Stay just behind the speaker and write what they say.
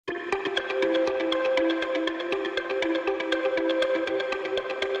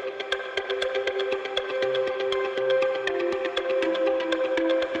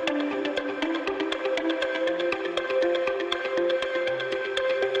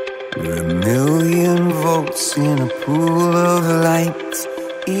We're a million volts in a pool of light,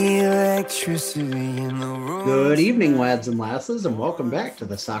 electricity in the room. Good evening, lads and lasses, and welcome back to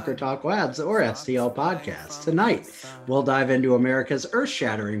the Soccer Talk Lads, or STL podcast. Tonight, we'll dive into America's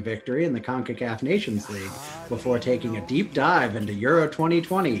earth-shattering victory in the CONCACAF Nations League before taking a deep dive into Euro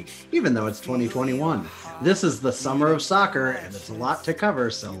 2020, even though it's 2021. This is the summer of soccer, and it's a lot to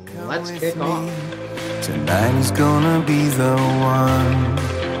cover, so let's kick off. Tonight is gonna be the one.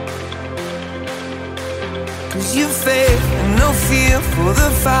 'Cause you faith and no fear for the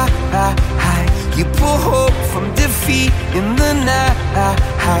fight. You pull hope from defeat in the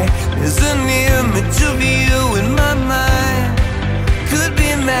night. There's an image of you in my mind. Could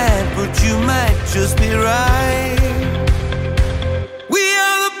be mad, but you might just be right. We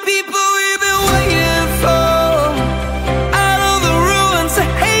are the people we've been waiting for. Out of the ruins of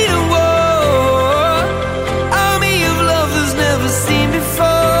hate and war. Army of love that's never seen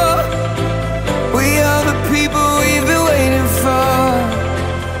before. We are the people we've been waiting for.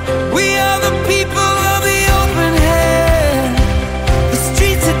 We are the people of the open hand. The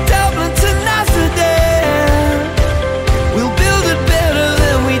streets of Dublin to Amsterdam. We'll build it better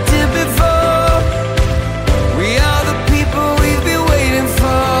than we did before. We are the people we've been waiting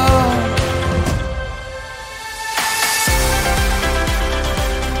for.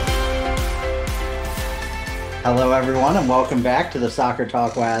 Hello, everyone, and welcome back to the Soccer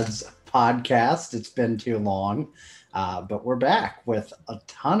Talk Lads podcast. It's been too long, but we're back with a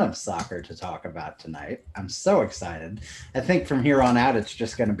ton of soccer to talk about tonight. I'm so excited. I think from here on out, it's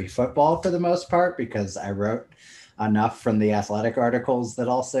just going to be football for the most part because I wrote enough from the Athletic articles that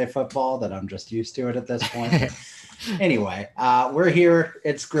all say football that I'm just used to it at this point. Anyway, we're here.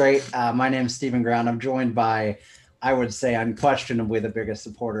 It's great. My name's Stephen Ground. I'm joined by, I would say, unquestionably the biggest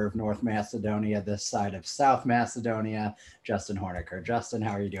supporter of North Macedonia, this side of South Macedonia, Justin Horniker. Justin,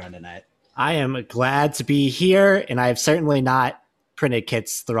 how are you doing tonight? I am glad to be here, and I've certainly not printed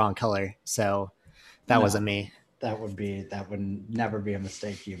kits the wrong color, so that wasn't me. That would never be a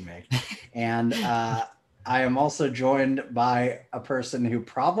mistake you make. And I am also joined by a person who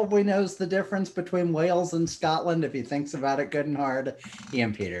probably knows the difference between Wales and Scotland if he thinks about it good and hard,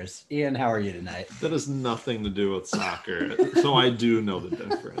 Ian Peters. Ian, how are you tonight? That has nothing to do with soccer, so I do know the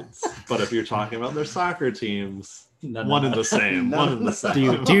difference. But if you're talking about their soccer teams, one and the same. One and the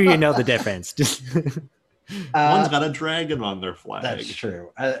same. Do you know the difference? One's got a dragon on their flag. That's true.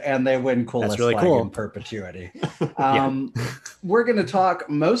 And they win coolest really flag cool. in perpetuity. We're going to talk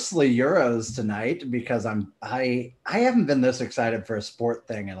mostly Euros tonight because I haven't been this excited for a sport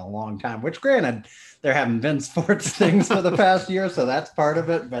thing in a long time, which granted, there haven't been sports things for the past year, so that's part of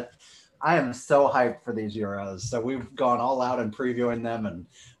it. But I am so hyped for these Euros. So we've gone all out in previewing them, and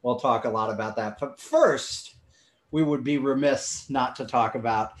we'll talk a lot about that. But first, we would be remiss not to talk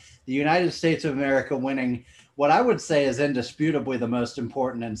about the United States of America winning what I would say is indisputably the most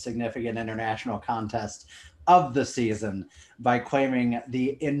important and significant international contest of the season by claiming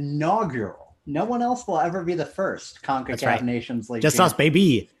the inaugural, no one else will ever be the first CONCACAF Nations League. Just us,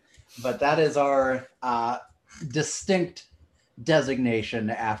 baby. But that is our distinct designation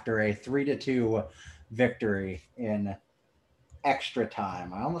after a 3-2 victory in extra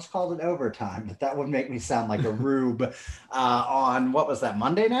time. I almost called it overtime, but that would make me sound like a rube on, what was that,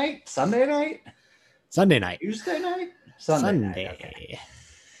 Monday night? Sunday night? Sunday night. Tuesday night? Sunday. Night. Okay.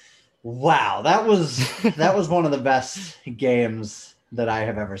 Wow, that was one of the best games that I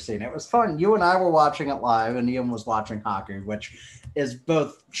have ever seen. It was fun. You and I were watching it live, and Ian was watching hockey, which is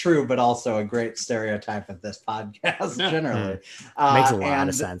both true but also a great stereotype of this podcast generally. Makes a lot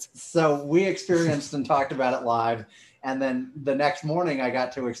of sense. So we experienced and talked about it live. And then the next morning, I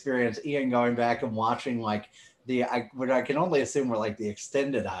got to experience Ian going back and watching like what I can only assume were like the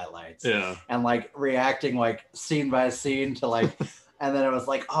extended highlights, and like reacting like scene by scene to like, and then it was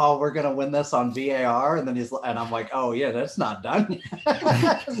like, oh, we're gonna win this on VAR, and I'm like, oh yeah, that's not done.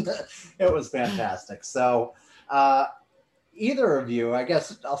 It was fantastic. So either of you, I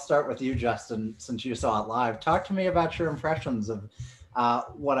guess I'll start with you, Justin, since you saw it live. Talk to me about your impressions of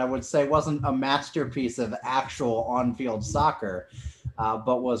what I would say wasn't a masterpiece of actual on-field soccer,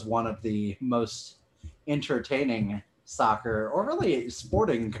 but was one of the most entertaining soccer or really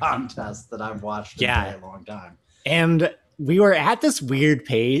sporting contests that I've watched in a long time. And we were at this weird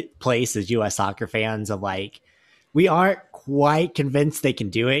place as U.S. soccer fans of like, we aren't quite convinced they can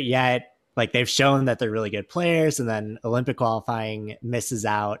do it yet. Like they've shown that they're really good players, and then Olympic qualifying misses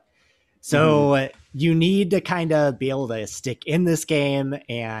out. So you need to kind of be able to stick in this game,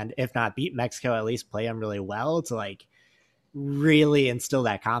 and if not beat Mexico, at least play them really well to like really instill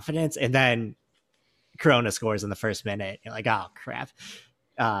that confidence. And then Corona scores in the first minute. You're like, oh crap.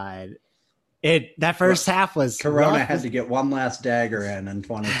 That first half was Corona rough. Had to get one last dagger in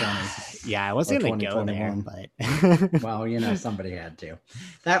 2020. Yeah, I wasn't going to go there, but well, somebody had to.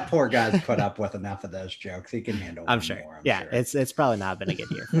 That poor guy's put up with enough of those jokes. He can handle. I'm sure. It's probably not been a good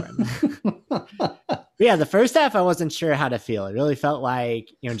year for him. But yeah, the first half I wasn't sure how to feel. It really felt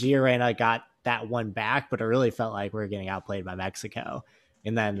like Gio Reyna got that one back, but it really felt like we were getting outplayed by Mexico.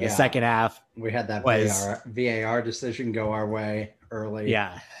 And then the second half, we had that VAR decision go our way early.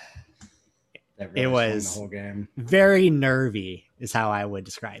 Yeah. Really it was the whole game. Very nervy is how I would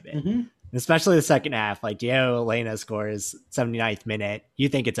describe it. Mm-hmm. Especially the second half. Like Diego Leyna scores 79th minute. You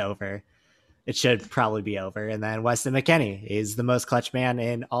think it's over. It should probably be over. And then Weston McKennie is the most clutch man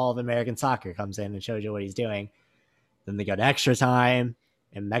in all of American soccer, comes in and shows you what he's doing. Then they go to extra time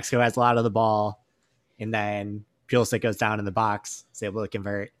and Mexico has a lot of the ball. And then Pulisic goes down in the box, is able to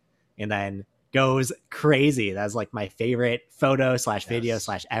convert, and then goes crazy. That's like my favorite photo / video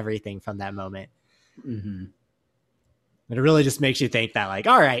 / everything from that moment. Mm-hmm. And it really just makes you think that, like,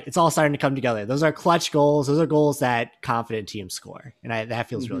 all right, it's all starting to come together. Those are clutch goals. Those are goals that confident teams score. And that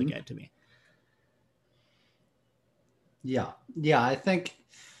feels really good to me. Yeah. Yeah. I think,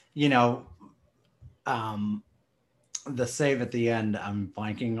 the save at the end, I'm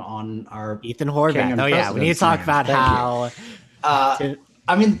blanking on our Ethan Horvath. Oh yeah. We need to talk about how,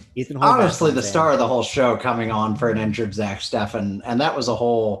 Ethan Horvath, honestly, the star of the whole show coming on for an injured Zach Steffen. And that was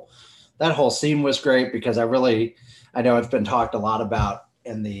that whole scene was great because I know it's been talked a lot about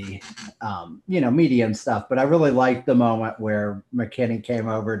in the, media and stuff, but I really liked the moment where McKennie came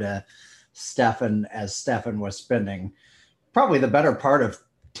over to Steffen as Steffen was spending probably the better part of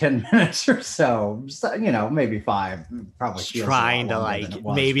 10 minutes or so, maybe 5, probably trying to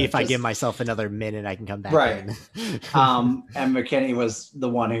maybe if I give myself another minute, I can come back. Right. And McKennie was the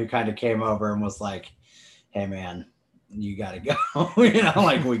one who kind of came over and was like, hey man, you got to go,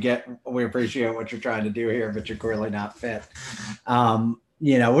 we appreciate what you're trying to do here, but you're clearly not fit.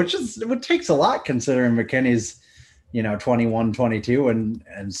 Which takes a lot considering McKennie's, 21, 22 and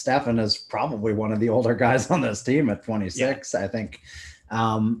Steffen is probably one of the older guys on this team at 26, I think.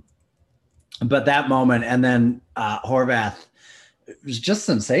 But that moment, and then Horvath was just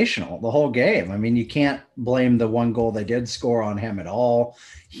sensational the whole game. I mean, you can't blame the one goal they did score on him at all.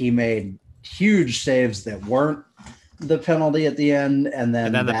 He made huge saves that weren't the penalty at the end, and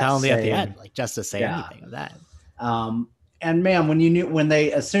then the penalty at the end, like just to say anything of that. And man,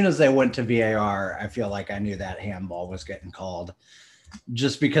 as soon as they went to VAR, I feel like I knew that handball was getting called.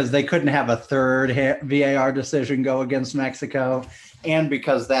 Just because they couldn't have a third VAR decision go against Mexico, and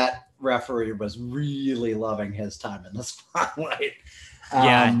because that referee was really loving his time in the spotlight.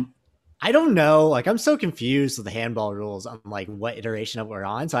 I don't know. Like, I'm so confused with the handball rules on like what iteration of we're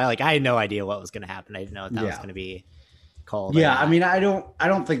on. So I had no idea what was going to happen. I didn't know if that was going to be called. Yeah, I mean, I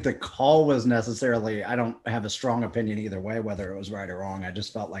don't think the call was necessarily. I don't have a strong opinion either way whether it was right or wrong. I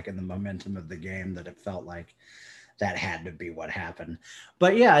just felt like in the momentum of the game that it felt like that had to be what happened.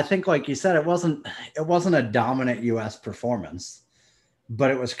 But yeah, I think like you said, it wasn't a dominant US performance, but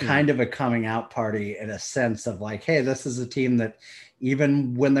it was kind of a coming out party in a sense of like, hey, this is a team that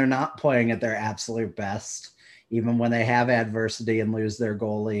even when they're not playing at their absolute best, even when they have adversity and lose their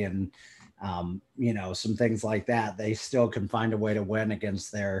goalie and, some things like that, they still can find a way to win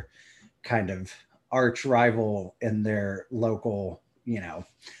against their kind of arch rival in their local,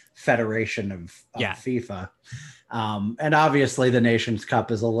 federation of FIFA. And obviously the Nations Cup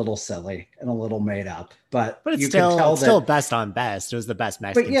is a little silly and a little made up, but it's still best on best. It was the best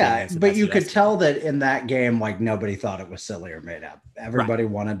Mexican team. But you could tell that in that game, like nobody thought it was silly or made up. Everybody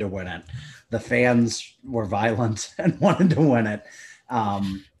wanted to win it. The fans were violent and wanted to win it.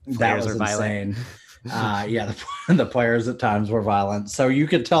 That was insane. The players at times were violent. So you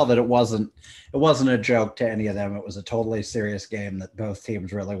could tell that it wasn't a joke to any of them. It was a totally serious game that both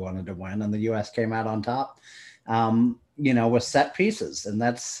teams really wanted to win, and the U.S. came out on top. With set pieces, and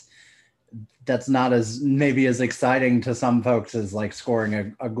that's not as maybe as exciting to some folks as like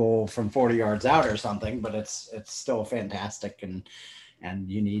scoring a goal from 40 yards out or something, but it's still fantastic, and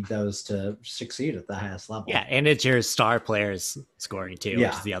you need those to succeed at the highest level. Yeah, and it's your star players scoring too, which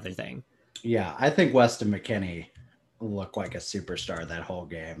is the other thing. Yeah, I think Weston McKennie looked like a superstar that whole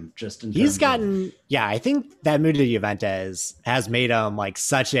game. I think that move to Juventus has made him like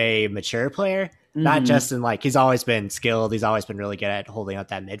such a mature player. Not just in like, he's always been skilled. He's always been really good at holding up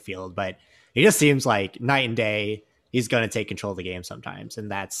that midfield, but he just seems like night and day. He's going to take control of the game sometimes. And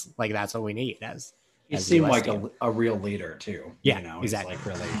that's what we need he seemed like a real leader too. Yeah, exactly. He's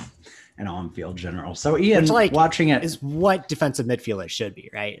like really an on-field general. So Ian, watching it is what defensive midfielders should be,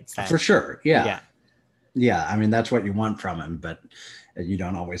 right? For sure. Yeah. I mean, that's what you want from him, but you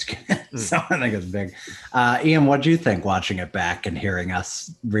don't always get. So I think it's big. Ian, what do you think watching it back and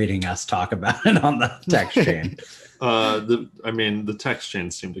reading us talk about it on the text chain? The text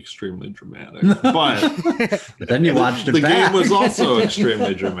chain seemed extremely dramatic, but then you watched it. The game was also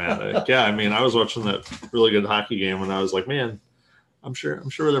extremely dramatic. Yeah, I mean, I was watching that really good hockey game, and I was like, man, I'm sure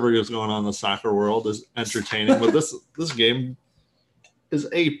whatever is going on in the soccer world is entertaining, but this game is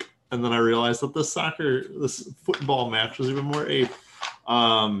ape. And then I realized that this football match was even more ape.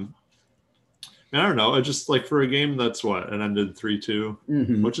 I don't know. I just like for a game that's it ended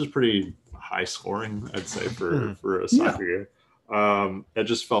 3-2, which is pretty high scoring, I'd say for a soccer game. It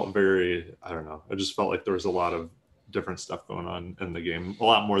just felt very, I don't know. It just felt like there was a lot of different stuff going on in the game, a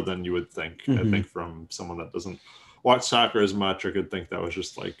lot more than you would think. I think from someone that doesn't watch soccer as much, I could think that was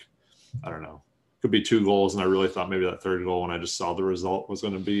just like, I don't know, could be 2 goals. And I really thought maybe that third goal, when I just saw the result, was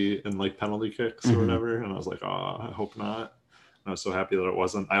going to be in like penalty kicks or whatever. And I was like, oh, I hope not. And I was so happy that it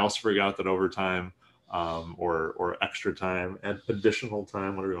wasn't. I also forgot that overtime or extra time and additional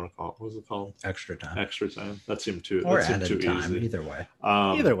time, whatever you want to call it. What was it called? Extra time. Extra time. That seemed too time, easy.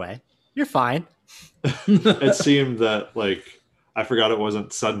 Either way, you're fine. It seemed that like I forgot it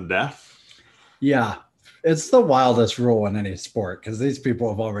wasn't sudden death. Yeah. It's the wildest rule in any sport because these people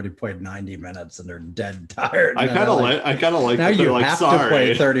have already played 90 minutes and they're dead tired. I kind of like now you have to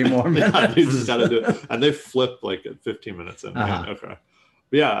play 30 more minutes. Yeah, you just got to do it. And they flip like at 15 minutes in. Okay. But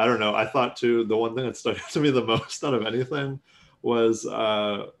yeah, I don't know. I thought too, the one thing that stuck out to me the most out of anything was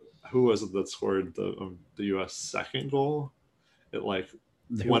who was it that scored the U.S. second goal? It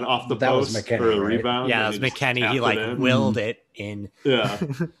went off the post McKennie, for a right? rebound. Yeah, that was McKennie. He willed it in. Yeah,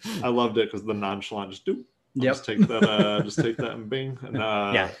 I loved it because the nonchalant just take that and bing. And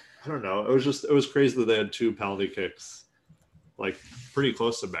I don't know. It was crazy that they had 2 penalty kicks, like pretty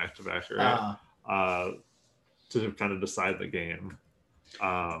close to back, right? To kind of decide the game.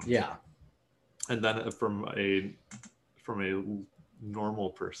 And then from a normal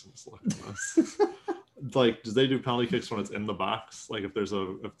person's look at this. Like, do they do penalty kicks when it's in the box? Like if there's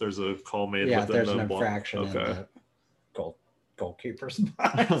a call made within there's an infraction in the goalkeeper's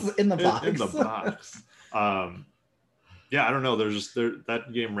box in the box. In the box. I don't know.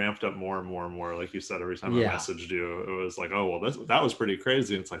 That game ramped up more and more and more. Like you said, every time I messaged you, it was like, oh well, that was pretty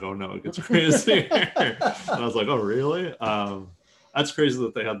crazy. And it's like, oh no, it gets crazy. And I was like, oh really? That's crazy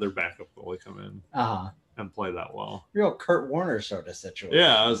that they had their backup goalie come in and play that well. Real Kurt Warner sort of situation.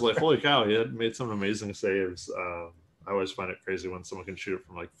 Yeah, I was like, holy cow, he had made some amazing saves. I always find it crazy when someone can shoot it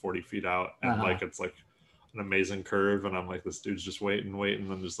from like 40 feet out and like it's like an amazing curve, and I'm like, this dude's just waiting,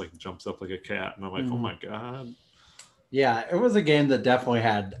 and then just like jumps up like a cat, and I'm like, oh my god. Yeah, it was a game that definitely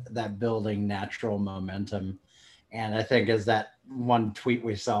had that building natural momentum. And I think as that one tweet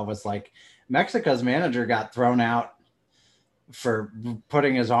we saw was like, Mexico's manager got thrown out for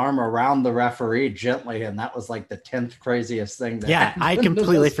putting his arm around the referee gently, and that was like the 10th craziest thing. I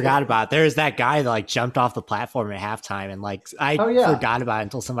completely forgot about it. There's that guy that like jumped off the platform at halftime, and like I forgot about it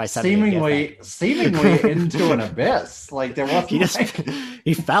until somebody said seemingly into an abyss. Like there wasn't.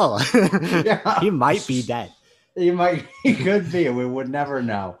 He fell. He might be dead. He could be. We would never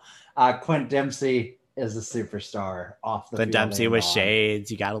know. Clint Dempsey is a superstar off the field. Clint Dempsey with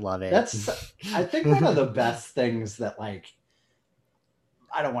shades. You gotta love it. That's, I think, one of the best things that, like,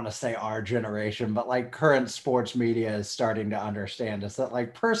 I don't want to say our generation, but like current sports media is starting to understand is that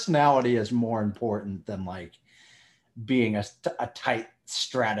like personality is more important than like being a tight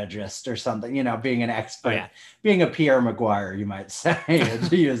strategist or something, you know, being an expert, being a Pierre Maguire, you might say,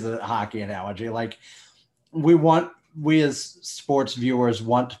 to use a hockey analogy. Like we as sports viewers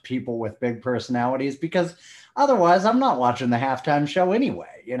want people with big personalities, because otherwise I'm not watching the halftime show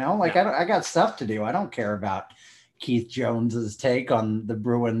anyway, you know, like I got stuff to do. I don't care about Keith Jones's take on the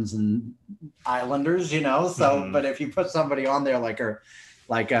Bruins and Islanders, you know? So, but if you put somebody on there like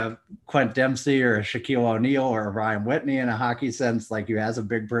a Clint Dempsey or a Shaquille O'Neal or a Ryan Whitney in a hockey sense, like who has a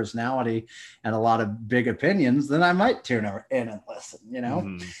big personality and a lot of big opinions, then I might tune in and listen, you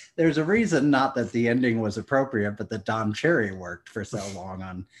know? There's a reason, not that the ending was appropriate, but that Don Cherry worked for so long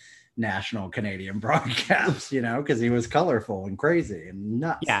on national Canadian broadcasts, you know, because he was colorful and crazy and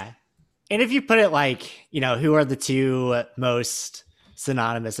nuts. Yeah. And if you put it like, you know, who are the 2 most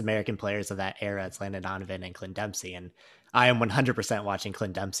synonymous American players of that era? It's Landon Donovan and Clint Dempsey. And I am 100% watching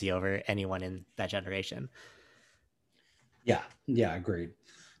Clint Dempsey over anyone in that generation. Yeah, agreed.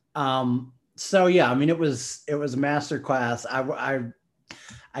 So yeah, I mean, it was a masterclass.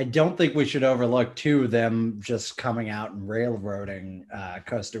 I don't think we should overlook too them just coming out and railroading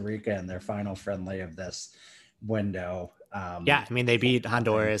Costa Rica in their final friendly of this window. yeah, I mean, they beat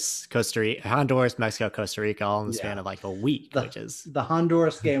Honduras, Mexico, Costa Rica all in the span of like a week, the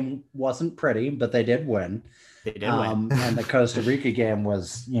Honduras game wasn't pretty, but they did win. They did win. And the Costa Rica game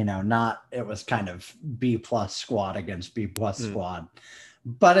was, it was kind of B+ squad against B+ squad,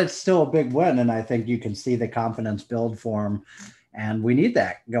 but it's still a big win. And I think you can see the confidence build for them. And we need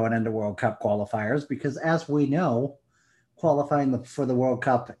that going into World Cup qualifiers, because as we know, qualifying for the World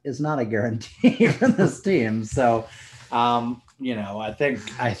Cup is not a guarantee for this team. So, I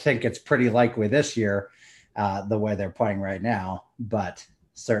think it's pretty likely this year, the way they're playing right now, but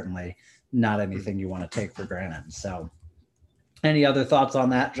certainly not anything you want to take for granted. So any other thoughts on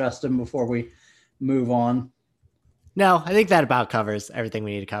that, Justin, before we move on? No, I think that about covers everything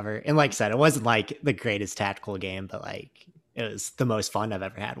we need to cover. And like I said, it wasn't like the greatest tactical game, but like it was the most fun I've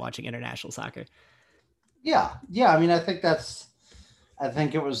ever had watching international soccer. Yeah. I mean, I think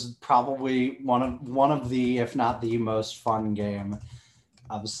it was probably one of the, if not the most fun game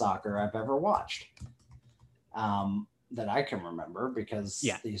of soccer I've ever watched, that I can remember, because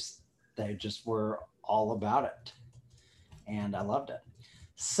they just were all about it, and I loved it.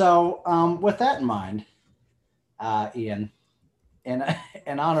 So with that in mind, Ian, in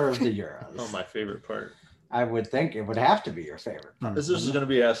honor of the Euros, my favorite part. I would think it would have to be your favorite part. Is this going to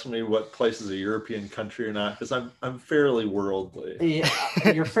be asking me what place is a European country or not? Because I'm fairly worldly.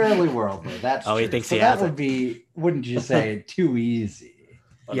 Yeah, you're fairly worldly. That's true. He thinks so he that has would be, wouldn't you say, too easy?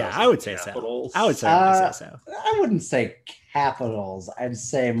 Yeah, I would say capitals. So. I would say so. I wouldn't say capitals. I'd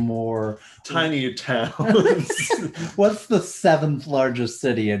say more tiny towns. What's the 7th largest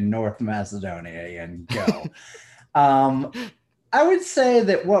city in North Macedonia? And go. I would say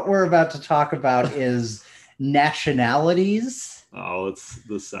that what we're about to talk about is nationalities. Oh,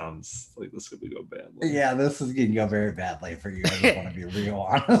 this sounds like this could go badly. Yeah, this is going to go very badly for you. I just want to be real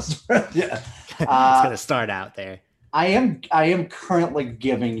honest with you. It's going to start out there. I am currently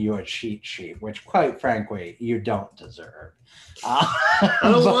giving you a cheat sheet, which, quite frankly, you don't deserve.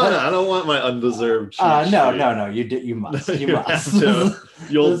 I don't want my undeserved cheat sheet. No. You must. You must.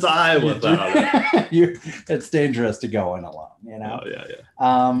 You'll die without it. It's dangerous to go in alone. Oh,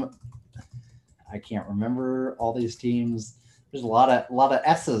 yeah. I can't remember all these teams. There's a lot of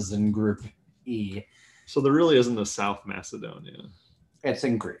S's in Group E. So there really isn't a South Macedonia. It's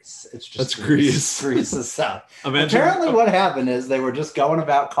in Greece. It's just Greece. Greece is south. Apparently what happened is they were just going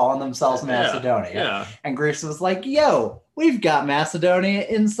about calling themselves Macedonia. Yeah. And Greece was like, yo, we've got Macedonia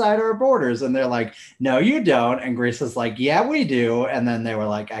inside our borders. And they're like, no, you don't. And Greece is like, yeah, we do. And then they were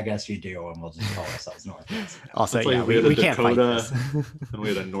like, I guess you do. And we'll just call ourselves North Macedonia. Also, yeah, we can't fight this. And we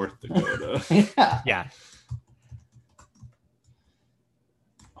had a North Dakota. Yeah.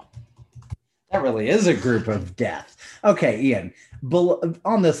 That really is a group of death. Okay, Ian,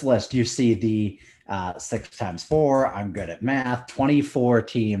 on this list, you see the 6 times 4. I'm good at math. 24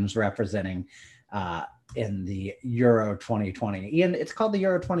 teams representing in the Euro 2020. Ian, it's called the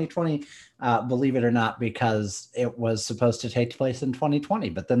Euro 2020, believe it or not, because it was supposed to take place in 2020,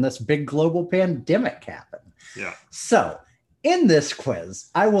 but then this big global pandemic happened. Yeah. So in this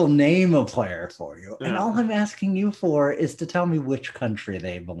quiz, I will name a player for you, and all I'm asking you for is to tell me which country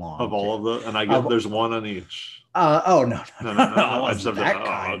they belong to. Of all of them, and I get there's one on each. No. I wasn't that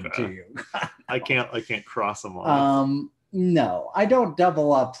kind to you. I can't cross them off. No, I don't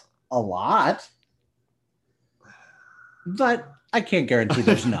double up a lot, but I can't guarantee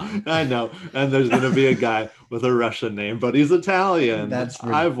there's none. I know, and there's going to be a guy with a Russian name, but he's Italian.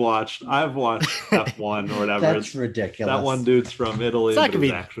 I've watched F1 or whatever. That's ridiculous. That one dude's from Italy, but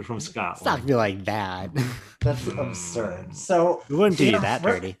he's actually from Scotland. It's not going to be like that. That's absurd. So we wouldn't do you that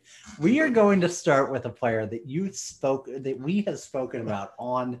dirty. We are going to start with a player that we have spoken about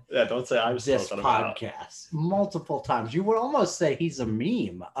on don't say I've this spoken podcast about. Multiple times. You would almost say he's a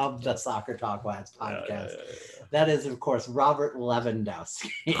meme of the Soccer Talk Lads podcast. Yeah. That is, of course, Robert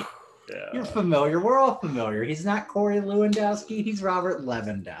Lewandowski. Yeah. You're familiar. We're all familiar. He's not Corey Lewandowski. He's Robert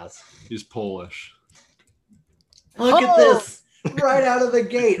Lewandowski. He's Polish. Look at this. Right out of the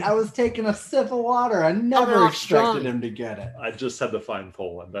gate. I was taking a sip of water. I never expected him to get it. I just had to find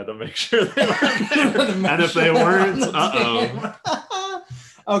Poland. I had to make sure they were there. And if they weren't,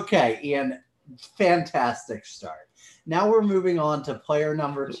 Okay, Ian, fantastic start. Now we're moving on to player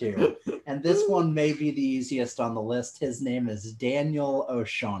number 2. And this one may be the easiest on the list. His name is Daniel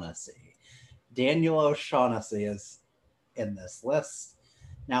O'Shaughnessy. Daniel O'Shaughnessy is in this list.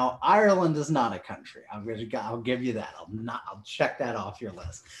 Now, Ireland is not a country. I'll give you that. I'll check that off your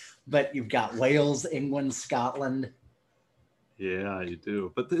list. But you've got Wales, England, Scotland. Yeah, you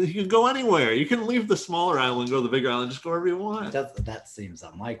do. But you can go anywhere. You can leave the smaller island, go to the bigger island, just go wherever you want. That seems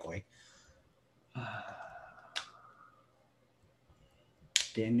unlikely.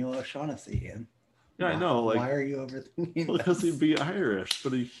 Daniel O'Shaughnessy. Ian. Yeah, I know. Like, why are you overthinking? Because he'd be Irish,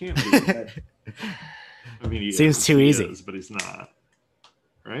 but he can't be. I mean, he seems too easy, but he's not.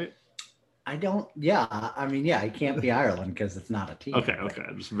 Right? I don't. Yeah, I mean, yeah, he can't be Ireland because it's not a team. Okay.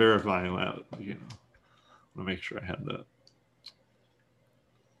 I'm just verifying that. You know, I want to make sure I had that.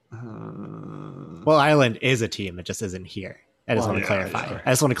 Well, Ireland is a team. It just isn't here. I just want to clarify. Sure.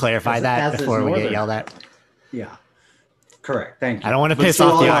 I just want to clarify that before we get yelled at. Yeah, correct. Thank you. I don't want to piss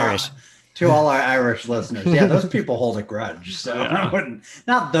off the Irish. To all our Irish listeners, yeah, those people hold a grudge. So I wouldn't.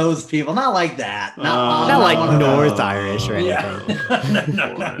 Not those people. Not like that. Not like North Irish or anything. Yeah.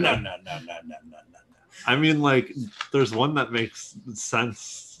 No. I mean, like, there's one that makes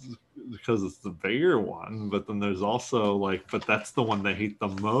sense because it's the bigger one, but then there's also like, but that's the one they hate the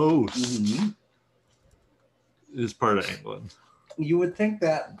most. Mm-hmm. Is part of England. You would think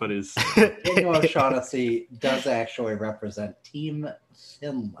that, but is Daniel O'Shaughnessy does actually represent Team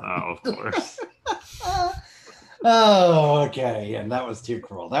Finland. Oh, of course. Oh, okay. And that was too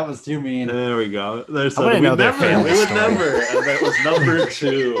cruel. That was too mean. There we go. There's I would never. We would never. And that was number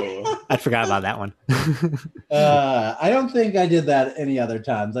 2. I forgot about that one. I don't think I did that any other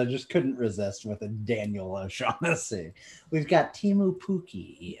times. I just couldn't resist with a Daniel O'Shaughnessy. We've got Teemu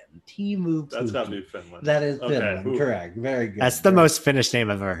Pukki, Ian. Teemu Pukki. That's got to be Finland. That is Finland. Okay. Correct. Very good. That's the most Finnish name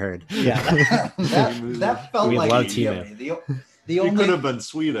I've ever heard. Yeah. that felt like love Teemu. He could have been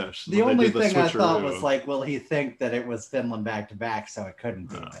Swedish. The only thing I thought was like, will he think that it was Finland back to back, so it couldn't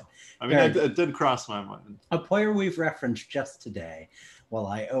be. I mean, it did cross my mind. A player we've referenced just today, while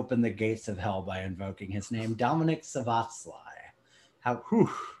I open the gates of hell by invoking his name, Dominik Szoboszlai.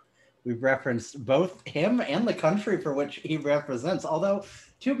 We've referenced both him and the country for which he represents. Although,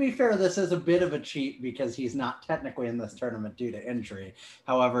 to be fair, this is a bit of a cheat because he's not technically in this tournament due to injury.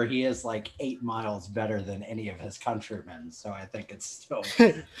 However, he is like 8 miles better than any of his countrymen. So I think it's still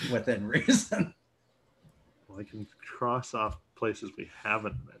within reason. Well, I can cross off places we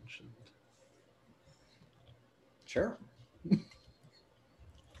haven't mentioned. Sure.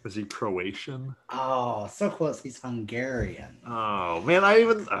 Is he Croatian? Oh, so close. He's Hungarian. Oh, man, I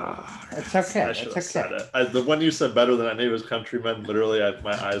even... it's okay. It's okay. The one you said better than I knew his countrymen, literally,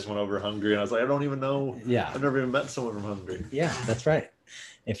 my eyes went over Hungary, and I was like, I don't even know. Yeah. I've never even met someone from Hungary. Yeah, that's right.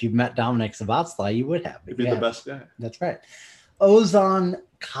 If you've met Dominik Szoboszlai, you would have. He'd be the best guy. That's right. Ozan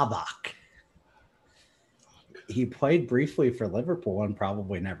Kabak. He played briefly for Liverpool and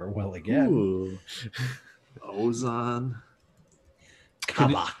probably never will again. Ooh. Ozan...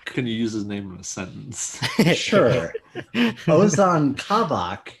 Can you use his name in a sentence? Sure. Ozan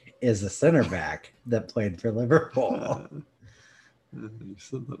Kabak is a center back that played for Liverpool. You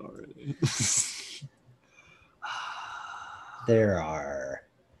said that already. There are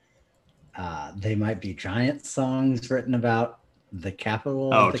they might be giant songs written about the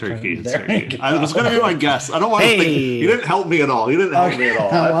capital of the Turkey. country. Turkey. I was going to be my guess. I don't want to think. You didn't help me at all. I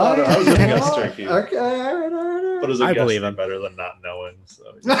was going to guess Turkey. Okay, all right. But as a guess, better than not knowing.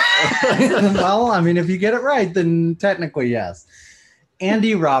 So. Well, I mean, if you get it right, then technically yes.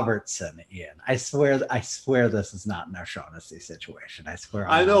 Andy Robertson, Ian. I swear this is not an O'Shaughnessy situation. I swear.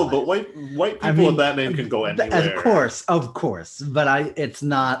 I know, but white people with that name can go anywhere. Of course. But it's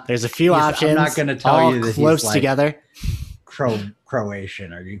not. There's a few options. I'm not going to tell you that close he's like together.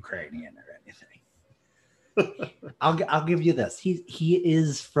 Croatian or Ukrainian or anything. I'll give you this. He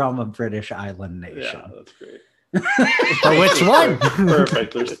is from a British island nation. Yeah, that's great. But which one?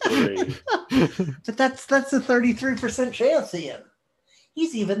 Perfect. There's 3. But that's a 33% chance, Ian.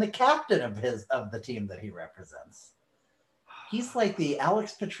 He's even the captain of the team that he represents. He's like the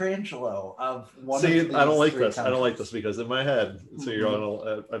Alex Pietrangelo of one. See, of these I don't like this. countries. I don't like this because in my head, so you're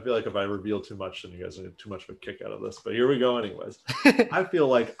on. I feel like if I reveal too much, then you guys get too much of a kick out of this. But here we go, anyways. I feel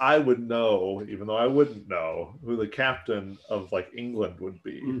like I would know, even though I wouldn't know, who the captain of like England would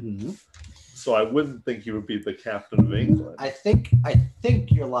be. Mm-hmm. So I wouldn't think he would be the captain of England. I think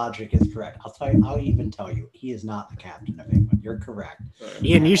your logic is correct. I'll even tell you, he is not the captain of England. You're correct.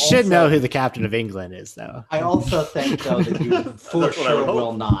 Ian, you should know who the captain of England is, though. I also think, though, that you for sure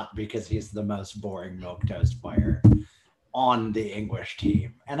will not, because he's the most boring milquetoast player on the English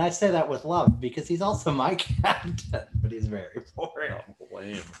team. And I say that with love because he's also my captain, but he's very boring. Oh,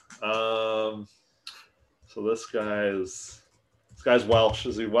 lame. So this guy's Welsh.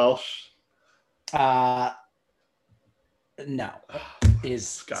 Is he Welsh? No, he's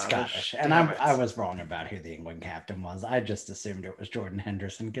Scottish. And I was wrong about who the England captain was. I just assumed it was Jordan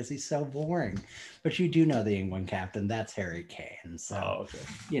Henderson because he's so boring. But you do know the England captain. That's Harry Kane. So,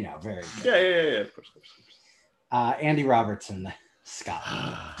 very good. Yeah. Of course. Andy Robertson,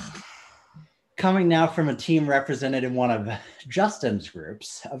 Scotland. Coming now from a team represented in one of Justin's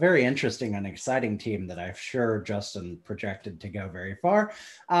groups, a very interesting and exciting team that I'm sure Justin projected to go very far.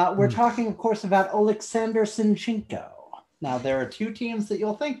 We're talking, of course, about Oleksandr Zinchenko. Now, there are two teams that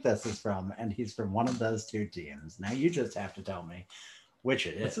you'll think this is from, and he's from one of those two teams. Now, you just have to tell me which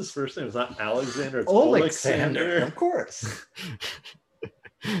it is. What's his first name? Is that Alexander? It's Oleksandr. Of course.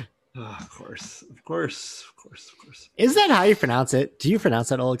 Oh, of course. Is that how you pronounce it? Do you pronounce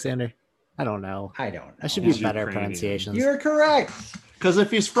that Alexander? I don't know. I don't know. That should be better Ukrainian. pronunciations. You're correct. Because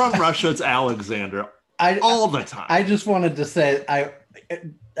if he's from Russia, it's Alexander all the time. I just wanted to say,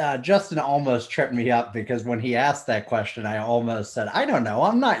 Justin almost tripped me up because when he asked that question, I almost said, I don't know.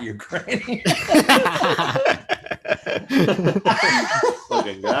 I'm not Ukrainian.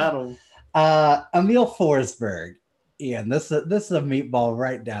 Fucking got him. Emil Forsberg. Ian, this is a meatball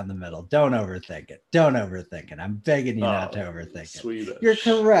right down the middle. Don't overthink it. I'm begging you not to overthink Swedish. it. You're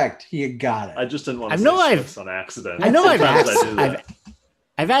correct. You got it. I just didn't want to say Swiss on accident. I know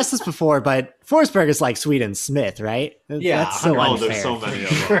I've asked this before, but Forsberg is like Sweden Smith, right? Yeah. That's so unfair. There's so many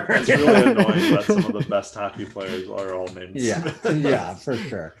of them. It's really annoying that some of the best hockey players are all named Smith. Yeah, for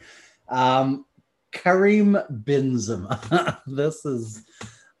sure. Karim Benzema. This one's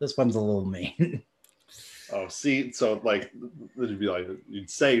a little mean. Oh, see, so like it'd be like you'd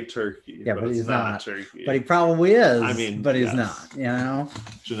say Turkey, yeah, but he's not Turkey. But he probably is. I mean, but he's not. You know,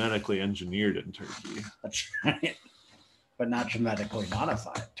 genetically engineered in Turkey. That's right. But not genetically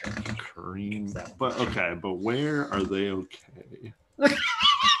modified Turkey. Kareem, but where are they okay?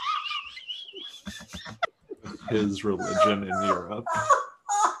 His religion in Europe,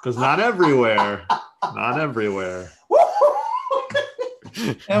 because not everywhere.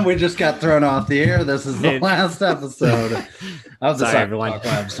 And we just got thrown off the air. This is the last episode of the Sorry, everyone.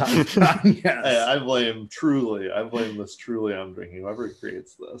 Hey, I blame this truly on drinking. Whoever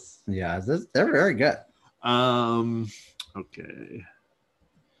creates this. Yeah, they're very good. Okay.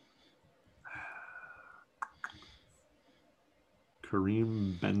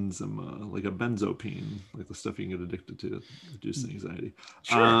 Karim Benzema, like a benzopine, like the stuff you can get addicted to, reduce anxiety.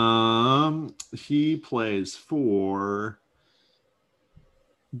 Sure. He plays for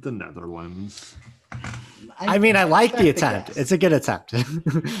the Netherlands. I mean, I like the attempt. It's a good attempt.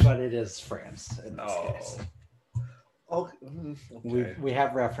 But it is France in this case. Okay. We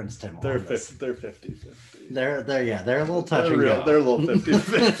have referenced him. They're 50-50. They're a little touch and go. They're a little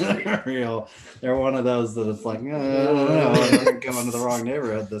 50-50. They're one of those that it's like, I don't know, I'm going to the wrong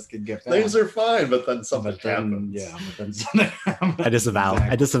neighborhood. This could get bad. Things are fine, but then something happens. Yeah, but then something happens. I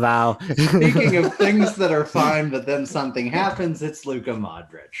disavow. Speaking of things that are fine, but then something happens, it's Luka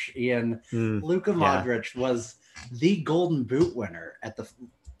Modric. Ian, Luka Modric was the Golden Boot winner at the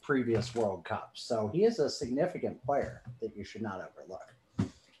previous World Cup. So he is a significant player that you should not overlook.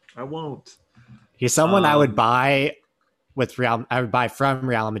 I won't. He's someone I would buy I would buy from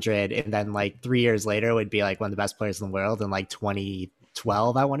Real Madrid, and then like 3 years later would be like one of the best players in the world in like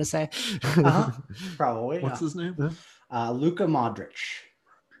 2012, I want to say. Probably. What's his name? Luka Modric.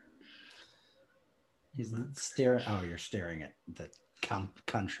 He's staring. Oh, you're staring at the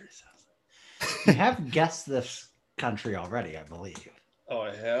countries. You have guessed this country already, I believe. Oh,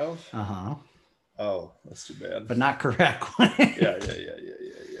 I have? Uh-huh. Oh, that's too bad. But not correct. Yeah.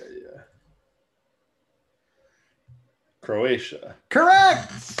 Croatia.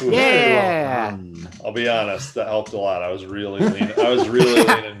 Correct. Yeah. I'll be honest, that helped a lot. I was really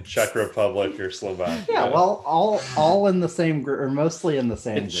leaning Czech Republic or Slovakia. Yeah, well, all in the same group, or mostly in the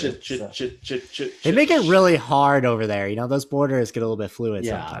same group. They make it really hard over there. You know, those borders get a little bit fluid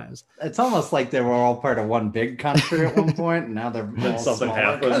sometimes. It's almost like they were all part of one big country at one point, and now they're all something smaller.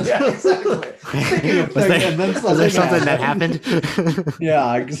 happened. Yeah, exactly. Was there something that happened?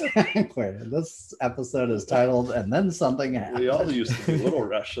 Yeah, exactly. This episode is titled "And Then Something Happened." We all used to be little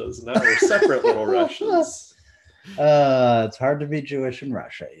Russias. Now we're separate little Russias. It's hard to be Jewish in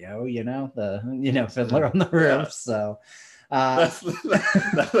Russia, you know Fiddler on the Roof. So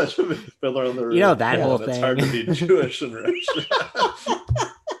that should be Fiddler on the Roof. You know that whole thing. It's hard to be Jewish in Russia.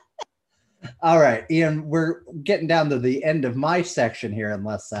 All right, Ian, we're getting down to the end of my section here,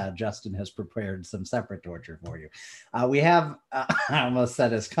 unless Justin has prepared some separate torture for you. We have, I almost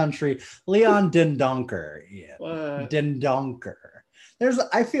said his country, Leon Dendoncker. Ian. What? Dendoncker.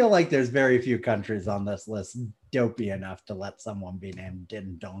 I feel like there's very few countries on this list dopey enough to let someone be named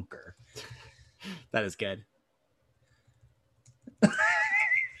Dendoncker. That is good.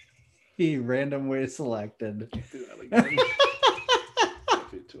 He randomly selected. Do that again.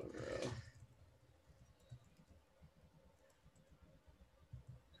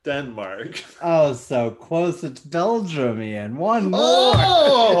 Denmark. Oh, so close. It's Belgium, Ian. One more.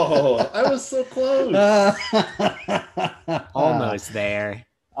 Oh, I was so close. Almost there.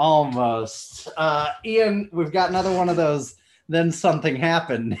 Almost. Ian, we've got another one of those then something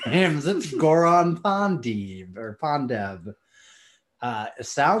happened names. It's Goran Pandev. It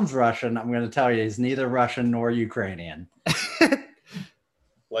sounds Russian. I'm going to tell you, he's neither Russian nor Ukrainian.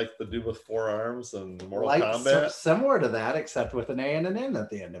 Like the dude with 4 arms and Mortal Kombat? Similar to that, except with an A and an N at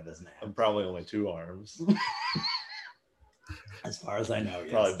the end of his name. And probably only 2 arms. As far as I know,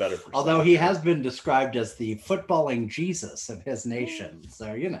 yes. Probably better for Although he has been described as the footballing Jesus of his nation.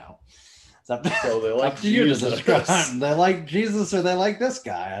 So, you know. It's up to, so they like up to you to describe. They like Jesus or they like this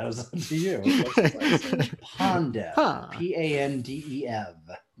guy. It was up to you. Pandev. Pandev.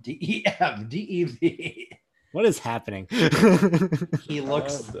 DEV. What is happening? He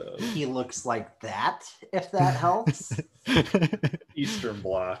looks like that, if that helps. Eastern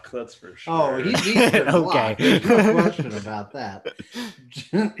Bloc, that's for sure. Oh, he's Eastern Bloc. There's no question about that.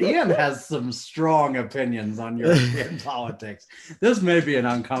 Ian has some strong opinions on European politics. This may be an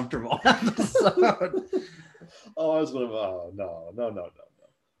uncomfortable episode. Oh, I was going to. No.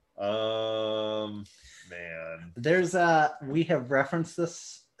 Man. There's we have referenced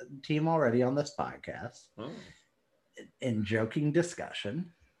this team already on this podcast in joking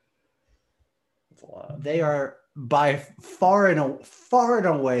discussion. That's a lot. They are by far and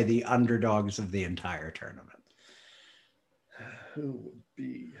away the underdogs of the entire tournament. Who would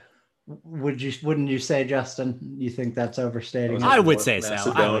be? Wouldn't you say, Justin? You think that's overstating? I would say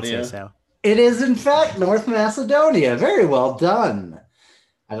so. It is in fact North Macedonia. Very well done.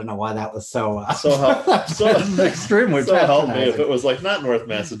 I don't know why that was so extremely so help me if it was like not North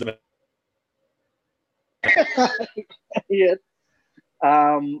Macedonia.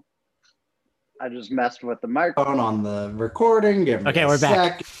 I just messed with the microphone on the recording. Okay, we're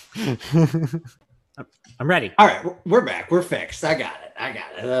back. I'm ready. All right, we're back. We're fixed. I got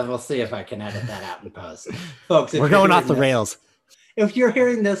it. We'll see if I can edit that out in post. Folks, we're going off the rails. If you're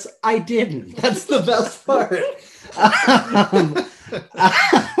hearing this, I didn't. That's the best part.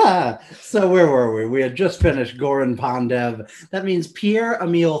 So where were we? We had just finished Goran Pandev. That means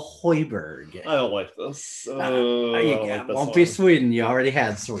Pierre-Emile Højbjerg. I don't like this. Won't be Sweden. You already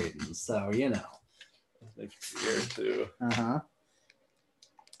had Sweden, so you know. I think Pierre too.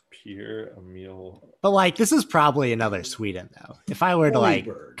 Pierre-Emile. But like, this is probably another Sweden though. If I were to like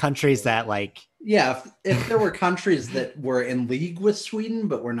countries that like, yeah, if there were countries that were in league with Sweden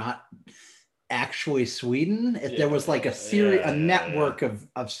but were not actually Sweden, if there was like a network of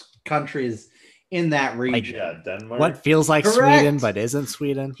countries in that region. Like, Denmark. What feels like Sweden but isn't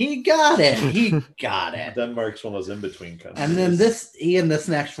Sweden. He got it. Denmark's one of those in-between countries. And then this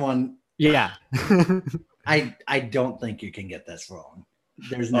next one. Yeah. I don't think you can get this wrong.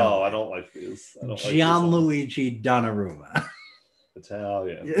 There's no. Oh, I don't like these. Gianluigi Donnarumma.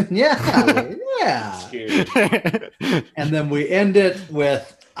 Italian. Yeah. And then we end it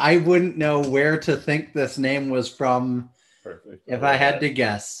with, I wouldn't know where to think this name was from. Perfect. If I had to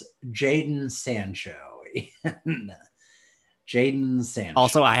guess, Jadon Sancho. Jadon Sancho.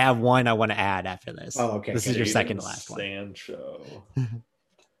 Also, I have one I want to add after this. Oh, okay. This is your second to last one. Sancho.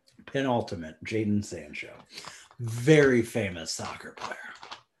 Penultimate, Jadon Sancho. Very famous soccer player.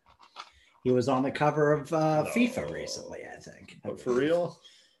 He was on the cover of FIFA recently, I think. But for real?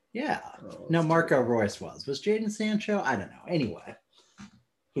 Yeah. No, Marco Reus was. Was Jadon Sancho? I don't know. Anyway,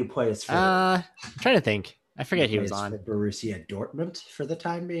 he plays for... I'm trying to think. I forget he was on. For Borussia Dortmund for the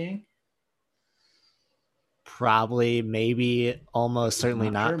time being. Probably, maybe, almost certainly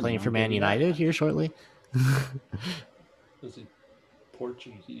not playing for Man United here shortly. Is he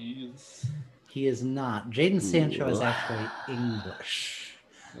Portuguese? He is not. Jadon Sancho is actually English.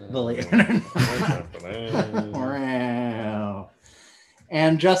 Believe it or not.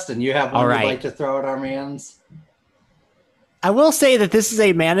 And Justin, you have one you'd like to throw at our mans? I will say that this is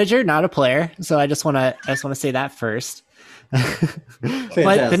a manager, not a player. So I just want to say that first. But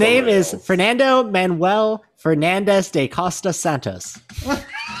the name is Fernando Manuel Fernandes de Costa Santos.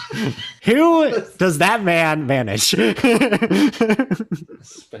 Who does that man manage?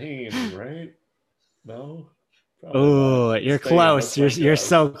 Spain, right? No. Oh, you're Spain, close. You're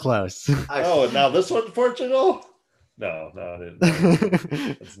so close. Oh, now this one's Portugal? No, I didn't.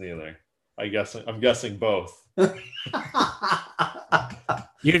 It's neither. I'm guessing both.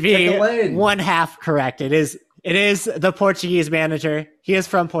 You'd be one half correct. It is the Portuguese manager. He is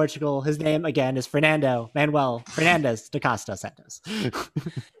from Portugal. His name again is Fernando Manuel Fernandes de Costa Santos. It's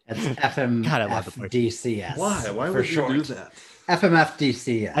FMFDCS. Why would you do that?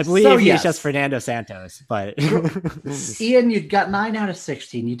 FMFDC. I believe he's just Fernando Santos, but Ian, you got 9 out of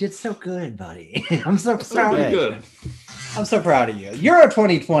 16. You did so good, buddy. I'm so proud of you. I'm so proud of you. Euro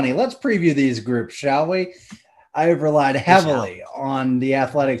 2020. Let's preview these groups, shall we? I have relied heavily on the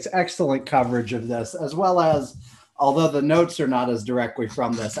Athletics' excellent coverage of this, as well as, although the notes are not as directly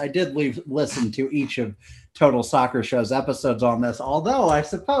from this, I did listen to each of Total Soccer Show's episodes on this, although I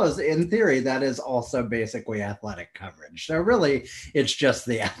suppose in theory that is also basically Athletic coverage. So really it's just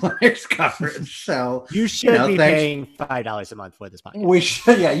the Athletics coverage. So you should be paying $5 a month for this podcast. We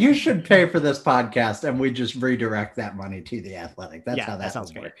should, you should pay for this podcast and we just redirect that money to the Athletic. That's how that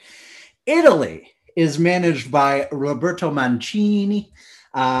sounds great. Italy is managed by Roberto Mancini.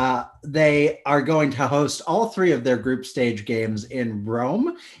 They are going to host all 3 of their group stage games in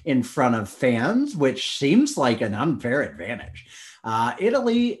Rome in front of fans, which seems like an unfair advantage.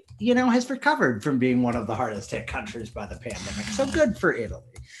 Italy, has recovered from being one of the hardest hit countries by the pandemic. So good for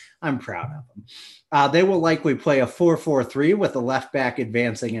Italy. I'm proud of them. They will likely play a 4-4-3 with the left back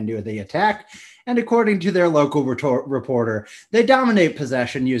advancing into the attack. And according to their local reporter, they dominate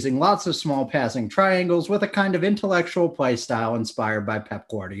possession using lots of small passing triangles with a kind of intellectual play style inspired by Pep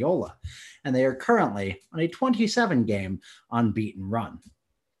Guardiola. And they are currently on a 27-game unbeaten run.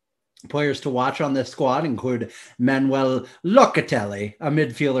 Players to watch on this squad include Manuel Locatelli, a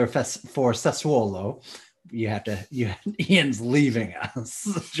midfielder for Sassuolo. Ian's leaving us.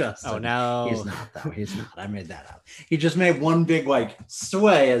 Oh no, he's not though. He's not. I made that up. He just made one big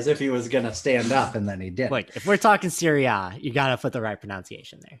sway as if he was gonna stand up, and then he did. Like if we're talking Serie A, you gotta put the right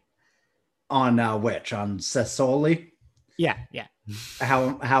pronunciation there. On which? On Sassoli? Yeah.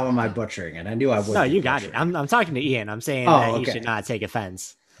 How am I butchering it? I knew I would. No, you got it. I'm talking to Ian. I'm saying that he should not take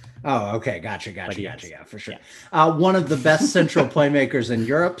offense. Oh, okay. Gotcha. Yeah, for sure. Yeah. One of the best central playmakers in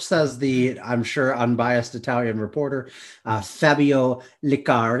Europe, says the, I'm sure, unbiased Italian reporter, Fabio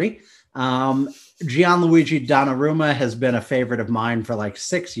Licari. Gianluigi Donnarumma has been a favorite of mine for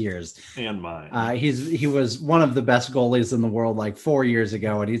 6 years. And mine. He was one of the best goalies in the world 4 years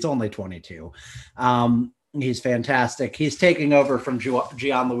ago, and he's only 22. He's fantastic. He's taking over from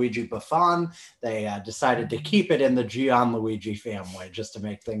Gianluigi Buffon. They decided to keep it in the Gianluigi family just to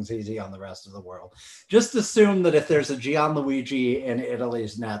make things easy on the rest of the world. Just assume that if there's a Gianluigi in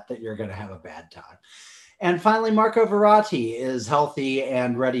Italy's net, that you're going to have a bad time. And finally, Marco Verratti is healthy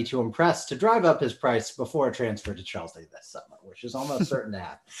and ready to impress to drive up his price before a transfer to Chelsea this summer, which is almost certain to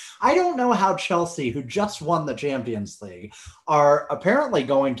happen. I don't know how Chelsea, who just won the Champions League, are apparently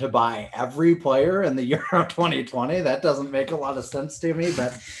going to buy every player in the Euro 2020. That doesn't make a lot of sense to me,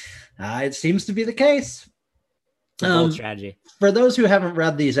 but it seems to be the case. It's a bold strategy. For those who haven't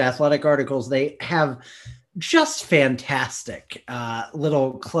read these Athletic articles, they have just fantastic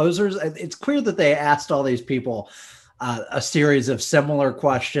little closers. It's clear that they asked all these people a series of similar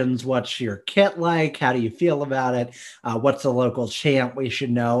questions. What's your kit like? How do you feel about it? What's the local chant we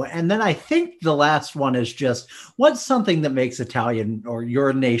should know? And then I think the last one is just, what's something that makes Italian or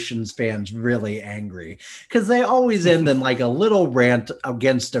your nation's fans really angry? Because they always end in a little rant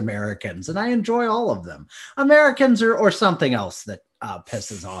against Americans, and I enjoy all of them. Americans or something else that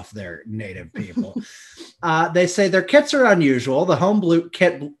pisses off their native people. They say their kits are unusual. The home blue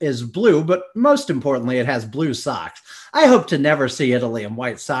kit is blue, but most importantly, it has blue socks. I hope to never see Italy in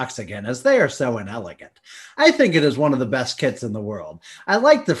white socks again, as they are so inelegant. I think it is one of the best kits in the world. I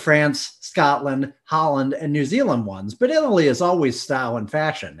like the France, Scotland, Holland, and New Zealand ones, but Italy is always style and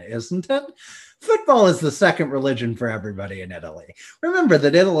fashion, isn't it? Football is the second religion for everybody in Italy. Remember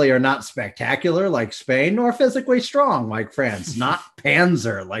that Italy are not spectacular like Spain, nor physically strong like France, not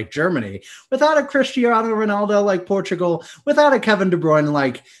Panzer like Germany, without a Cristiano Ronaldo like Portugal, without a Kevin De Bruyne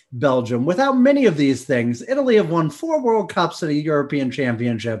like Belgium. Without many of these things, Italy have won 4 World Cups and a European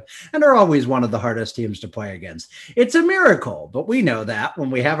Championship and are always one of the hardest teams to play against. It's a miracle, but we know that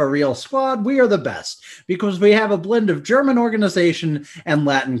when we have a real squad, we are the best because we have a blend of German organization and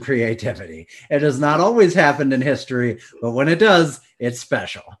Latin creativity. It has not always happened in history, but when it does, it's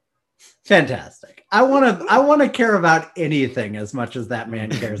special. Fantastic. I want to care about anything as much as that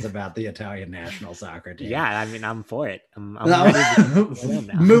man cares about the Italian national soccer team. Yeah, I mean, I'm for it. I'm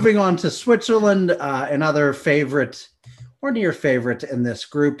Moving on to Switzerland, another favorite or near favorite in this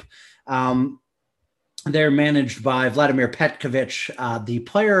group. They're managed by Vladimir Petkovic. The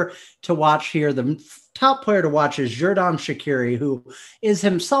player to watch here, the top player to watch is Xherdan Shaqiri, who is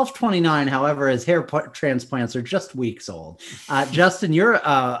himself 29. However, his hair transplants are just weeks old. Justin, you're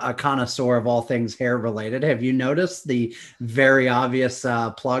a connoisseur of all things hair related. Have you noticed the very obvious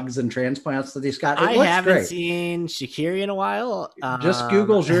plugs and transplants that he's got? I haven't seen Shaqiri in a while. Just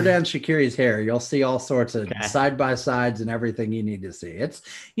Google Xherdan Shaqiri's hair. You'll see all sorts of side by sides and everything you need to see. It's,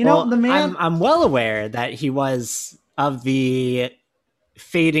 the man. I'm well aware that he was of the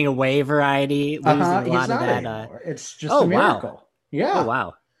fading away variety, losing a lot of that. It's just a miracle. Wow. Yeah. Oh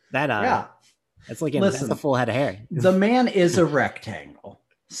wow. That's like that's a full head of hair. The man is a rectangle,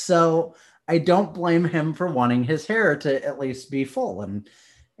 so I don't blame him for wanting his hair to at least be full and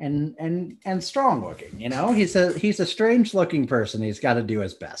strong looking. He's a strange looking person. He's got to do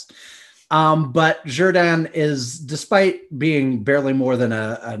his best. But Xherdan is, despite being barely more than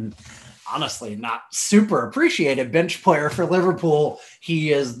an honestly not super appreciated bench player for Liverpool,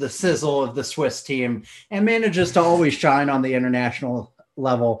 he is the sizzle of the Swiss team and manages to always shine on the international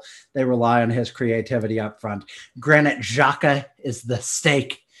level. They rely on his creativity up front. Granit Xhaka is the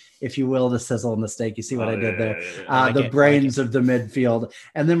steak, if you will, the sizzle and the steak. You see what I did there? The brains of the midfield.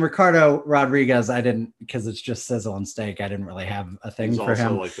 And then Ricardo Rodriguez, I didn't, because it's just sizzle and steak. I didn't really have a thing for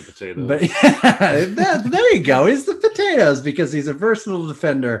him. Like the potatoes. But there you go. He's the potatoes because he's a versatile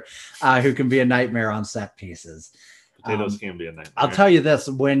defender who can be a nightmare on set pieces. Potatoes can be a nightmare. I'll tell you this,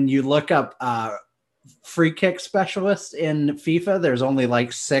 when you look up free kick specialists in FIFA, there's only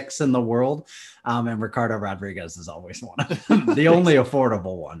like 6 in the world. And Ricardo Rodriguez is always one of them. The only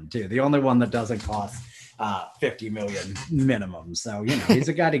affordable one, too. The only one that doesn't cost 50 million minimum. So, he's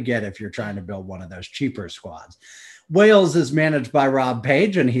a guy to get if you're trying to build one of those cheaper squads. Wales is managed by Rob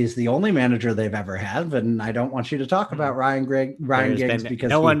Page, and he's the only manager they've ever had. And I don't want you to talk about Ryan Giggs because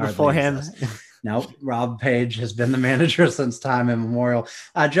no one before him. No, Rob Page has been the manager since time immemorial.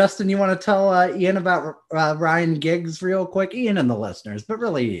 Justin, you want to tell Ian about Ryan Giggs real quick? Ian and the listeners, but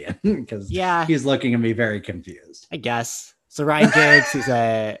really Ian, because he's looking at me very confused. I guess. So Ryan Giggs, he's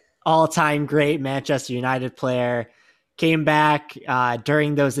a all-time great Manchester United player. Came back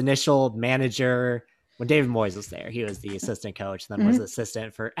during those initial manager, when David Moyes was there. He was the assistant coach, then was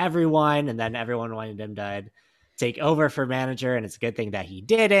assistant for everyone, and then everyone wanted him to take over for manager, and it's a good thing that he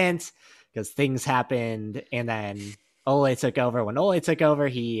didn't, because things happened, and then Ole took over. When Ole took over,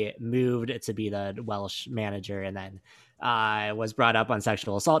 he moved to be the Welsh manager, and then was brought up on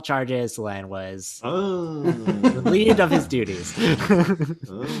sexual assault charges and was relieved of his duties.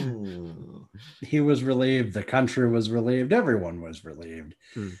 He was relieved. The country was relieved. Everyone was relieved.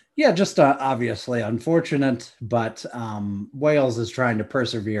 Yeah, just obviously unfortunate, but Wales is trying to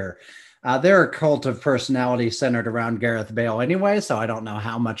persevere. They're a cult of personality centered around Gareth Bale anyway, so I don't know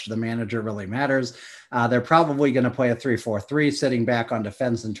how much the manager really matters. They're probably going to play a 3-4-3, sitting back on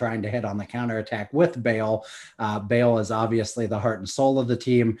defense and trying to hit on the counterattack with Bale. Bale is obviously the heart and soul of the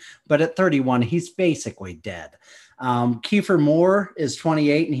team, but at 31, he's basically dead. Kiefer Moore is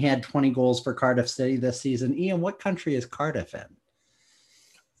 28, and he had 20 goals for Cardiff City this season. Ian, what country is Cardiff in?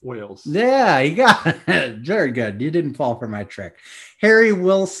 Wales. Yeah, you got it. Very good. You didn't fall for my trick. Harry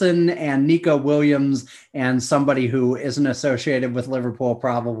Wilson and Nico Williams, and somebody who isn't associated with Liverpool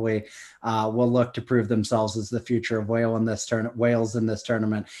probably will look to prove themselves as the future of Wales in this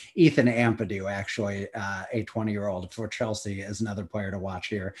tournament. Ethan Ampadu, actually, a 20-year-old for Chelsea, is another player to watch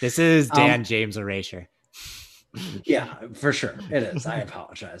here. This is Dan James erasure. Yeah, for sure. It is. I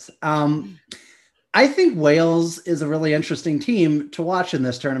apologize. I think Wales is a really interesting team to watch in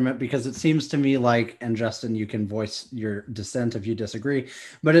this tournament because it seems to me like, and Justin, you can voice your dissent if you disagree,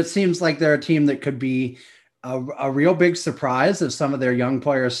 but it seems like they're a team that could be a real big surprise if some of their young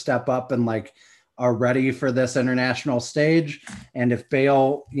players step up and are ready for this international stage. And if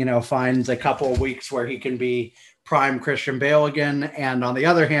Bale, finds a couple of weeks where he can be prime Christian Bale again. And on the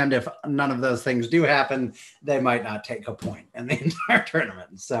other hand, if none of those things do happen, they might not take a point in the entire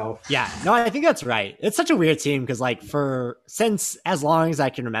tournament. So yeah, no, I think that's right. It's such a weird team because since as long as I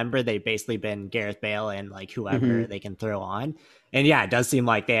can remember, they've basically been Gareth Bale and whoever they can throw on. And yeah, it does seem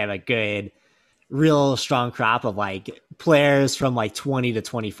like they have a good, real strong crop of players from 20 to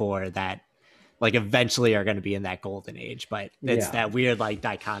 24 that eventually are going to be in that golden age, but it's that weird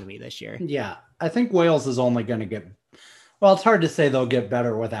dichotomy this year. Yeah. I think Wales is only going to get, it's hard to say they'll get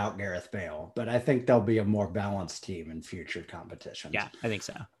better without Gareth Bale, but I think they'll be a more balanced team in future competitions. Yeah, I think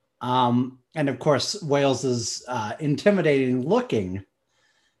so. And of course, Wales's intimidating looking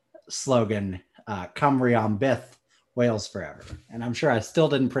slogan, Cymru am byth, Wales forever. And I'm sure I still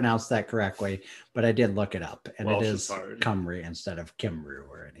didn't pronounce that correctly, but I did look it up, and Welsh it is Cymru instead of Cymru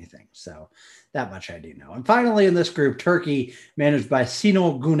or anything. So that much I do know. And finally in this group, Turkey, managed by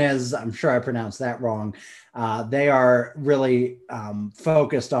Sino Gunez. I'm sure I pronounced that wrong. They are really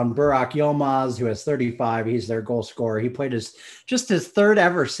focused on Burak Yilmaz, who has 35. He's their goal scorer. He played his third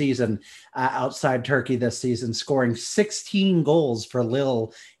ever season outside Turkey this season, scoring 16 goals for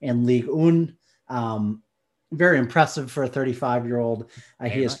Lille in Ligue 1. Very impressive for a 35-year-old.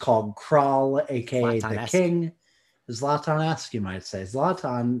 He is called Kral, aka the King. Zlatan-esque, you might say.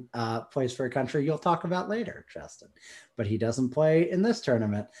 Zlatan plays for a country you'll talk about later, Justin, but he doesn't play in this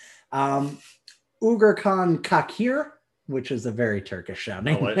tournament. Ugurkan Kakir, which is a very Turkish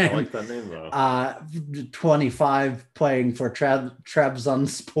sounding name. I like that name though. 25, playing for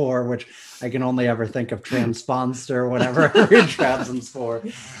Trabzonspor, which I can only ever think of Transponster whenever I read Trabzonspor.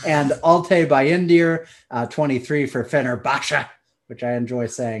 And Altay Bayindir, 23 for Fenerbahce, which I enjoy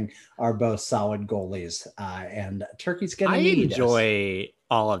saying are both solid goalies. And Turkey's going to need us. I enjoy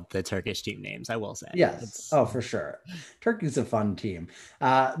all of the Turkish team names, I will say. Yes. For sure. Turkey's a fun team.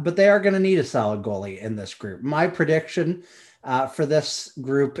 But they are going to need a solid goalie in this group. My prediction for this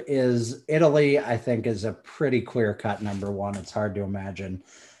group is Italy, I think, is a pretty clear-cut number one. It's hard to imagine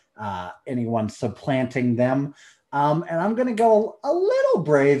anyone supplanting them. And I'm going to go a little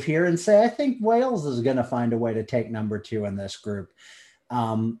brave here and say I think Wales is going to find a way to take number two in this group.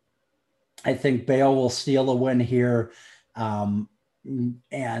 I think Bale will steal a win here.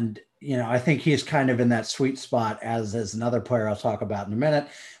 And, I think he's kind of in that sweet spot, as is another player I'll talk about in a minute,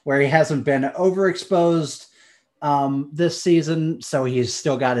 where he hasn't been overexposed this season. So he's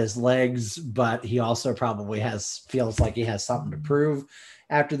still got his legs, but he also probably feels like he has something to prove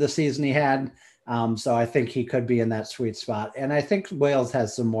after the season he had. So I think he could be in that sweet spot. And I think Wales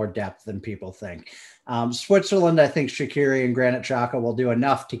has some more depth than people think. Switzerland, I think Shaqiri and Granit Xhaka will do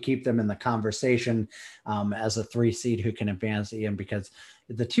enough to keep them in the conversation as a 3 seed who can advance, Ian, because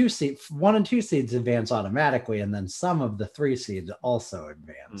the 1 and 2 seeds advance automatically, and then some of the 3 seeds also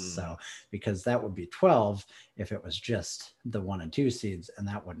advance. So because that would be 12 if it was just the 1 and 2 seeds, and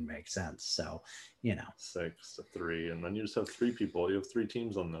that wouldn't make sense. So 6 to 3, and then you just have 3 people. You have 3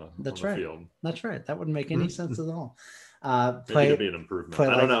 teams on the field. That's right. That wouldn't make any sense at all. Maybe it'd be an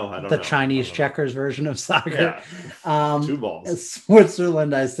improvement. I don't know. The Chinese checkers version of soccer. Yeah. 2 balls.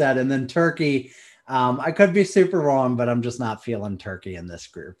 Switzerland, I said, and then Turkey. I could be super wrong, but I'm just not feeling Turkey in this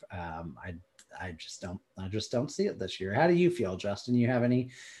group. I just don't see it this year. How do you feel, Justin? You have any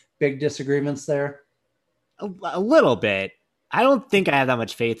big disagreements there? A little bit. I don't think I have that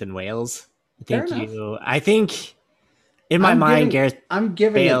much faith in Wales. I think in my mind, Gareth, I'm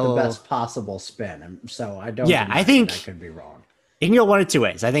giving it the best possible spin. So I don't. Yeah, I think I could be wrong. It can go one of 2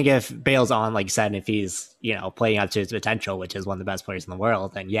 ways. I think if Bale's on, like you said, and if he's, playing up to his potential, which is one of the best players in the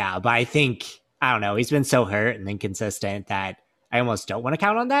world, then yeah. But I think, I don't know, he's been so hurt and inconsistent that I almost don't want to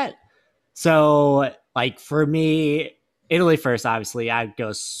count on that. So, like, for me, Italy first, obviously. I'd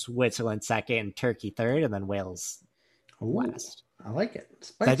go Switzerland second, Turkey third, and then Wales last. I like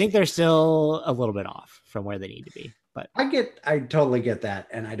it. I think they're still a little bit off from where they need to be. But I totally get that,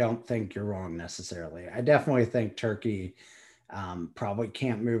 and I don't think you're wrong necessarily. I definitely think Turkey probably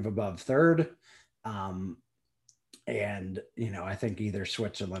can't move above third. And, I think either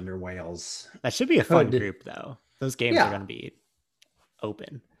Switzerland or Wales. That should be a fun group, though. Those games are going to be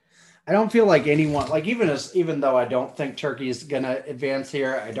open. I don't feel like anyone, like even though I don't think Turkey is going to advance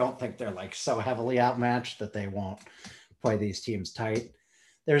here, I don't think they're like so heavily outmatched that they won't play these teams tight.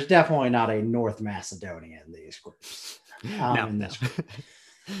 There's definitely not a North Macedonia in these groups. No.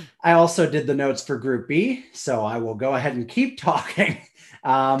 I also did the notes for Group B, so I will go ahead and keep talking.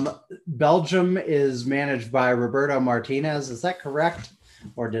 Belgium is managed by Roberto Martinez. Is that correct?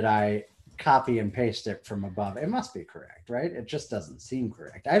 Or did I copy and paste it from above? It must be correct, right? It just doesn't seem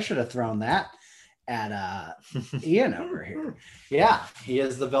correct. I should have thrown that at Ian over here. Yeah, he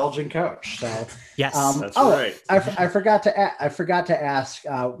is the Belgian coach. So yes, that's right. I forgot to ask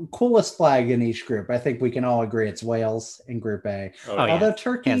coolest flag in each group. I think we can all agree it's Wales in Group A. Although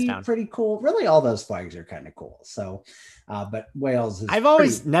Turkey, pretty cool. Really, all those flags are kind of cool. So, but Wales is. I've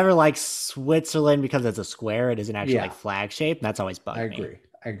always never liked Switzerland because it's a square. It isn't actually like flag shaped. That's always bugged me.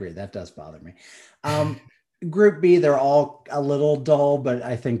 I agree. That does bother me. Group B, they're all a little dull, but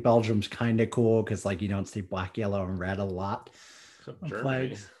I think Belgium's kind of cool because, like, you don't see black, yellow, and red a lot.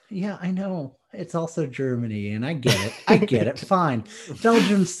 Flags. Yeah, I know. It's also Germany, and I get it. Fine.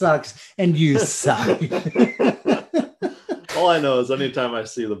 Belgium sucks, and you suck. All I know is anytime I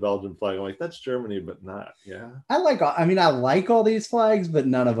see the Belgian flag, I'm like, that's Germany, but not. Yeah. I like all these flags, but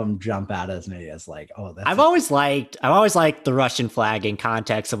none of them jump out as me as like, oh, that's. I've always liked the Russian flag in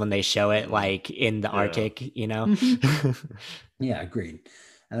context of when they show it like in the Arctic, you know? Yeah, agreed.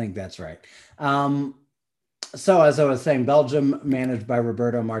 I think that's right. So as I was saying, Belgium, managed by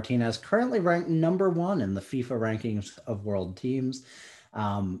Roberto Martinez, currently ranked number 1 in the FIFA rankings of world teams.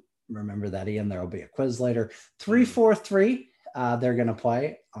 Remember that, Ian. There will be a quiz later. 3-4-3. They're going to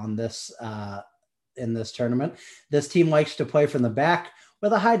play on this in this tournament. This team likes to play from the back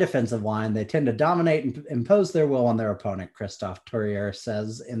with a high defensive line. They tend to dominate and impose their will on their opponent, Christophe Tourier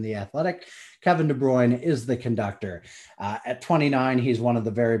says in The Athletic. Kevin De Bruyne is the conductor. At 29, he's one of the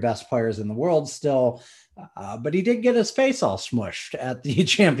very best players in the world still. But he did get his face all smushed at the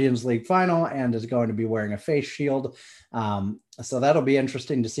Champions League final and is going to be wearing a face shield. So that'll be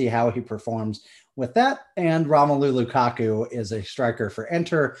interesting to see how he performs with that. And Romelu Lukaku is a striker for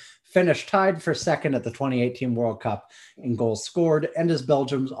Inter, finished tied for second at the 2018 World Cup in goals scored, and is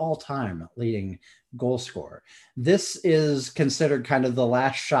Belgium's all-time leading goal scorer. This is considered kind of the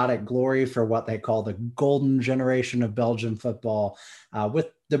last shot at glory for what they call the golden generation of Belgian football, with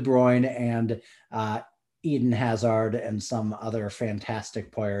De Bruyne and Eden Hazard and some other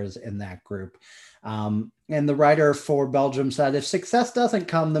fantastic players in that group. And the writer for Belgium said, if success doesn't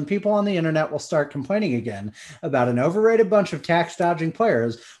come, then people on the internet will start complaining again about an overrated bunch of tax-dodging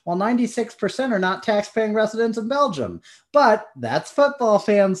players, while 96% are not tax-paying residents of Belgium. But that's football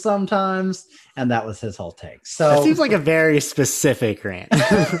fans sometimes. And that was his whole take. So that seems like a very specific rant.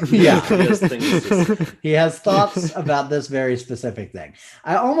 Yeah. He has thoughts about this very specific thing.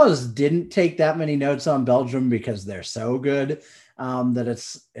 I almost didn't take that many notes on Belgium because they're so good that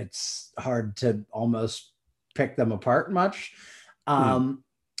it's hard to almost pick them apart much.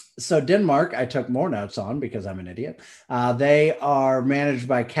 So Denmark, I took more notes on because I'm an idiot. They are managed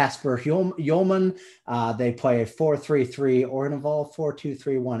by Kasper Hjulman. They play a 4-3-3 or an evolved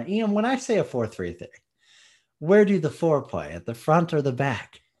 4-2-3-1. Ian, when I say a 4-3-3, where do the 4 play? At the front or the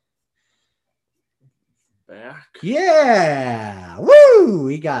back? Back. Yeah. Woo!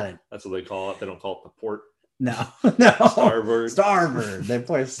 He got it. That's what they call it. They don't call it the port. No. Starboard. They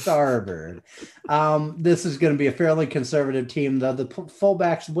play starboard. This is going to be a fairly conservative team, though the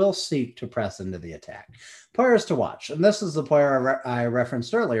fullbacks will seek to press into the attack. Players to watch. And this is the player I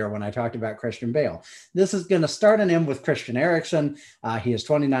referenced earlier when I talked about Christian Bale. This is going to start and end with Christian Eriksen. He is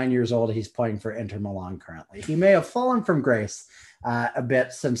 29 years old. He's playing for Inter Milan currently. He may have fallen from grace a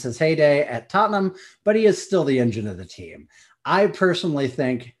bit since his heyday at Tottenham, but he is still the engine of the team. I personally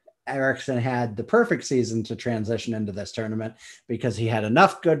think Eriksen had the perfect season to transition into this tournament because he had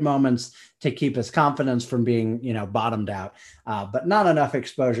enough good moments to keep his confidence from being, bottomed out, but not enough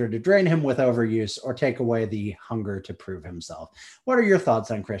exposure to drain him with overuse or take away the hunger to prove himself. What are your thoughts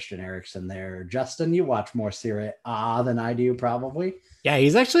on Christian Eriksen there? Justin, you watch more Serie A than I do, probably. Yeah,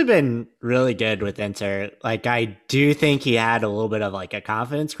 he's actually been really good with Inter. Like, I do think he had a little bit of like a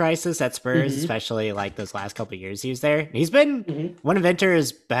confidence crisis at Spurs, especially like those last couple of years he was there. He's been one of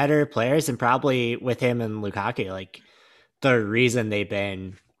Inter's better players, and probably with him and Lukaku, like the reason they've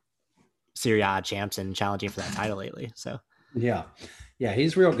been Serie A champs and challenging for that title lately. So yeah,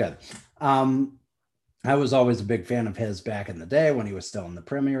 he's real good. I was always a big fan of his back in the day when he was still in the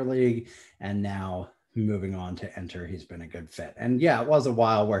Premier League, and now moving on to Inter, he's been a good fit. And yeah, it was a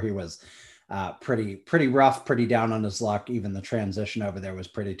while where he was pretty rough, pretty down on his luck. Even the transition over there was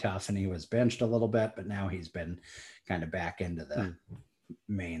pretty tough, and he was benched a little bit, but now he's been kind of back into the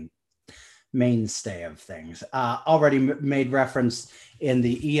mainstay of things. Already made reference in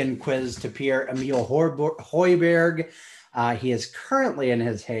the Ian quiz to Pierre-Emile Højbjerg. He is currently in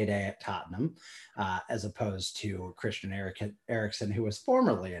his heyday at Tottenham, as opposed to Christian Eriksen, who was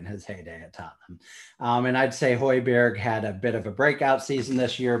formerly in his heyday at Tottenham. And I'd say Højbjerg had a bit of a breakout season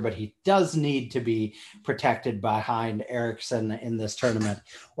this year, but he does need to be protected behind Eriksen in this tournament,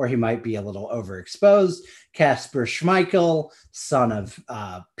 or he might be a little overexposed. Kasper Schmeichel, son of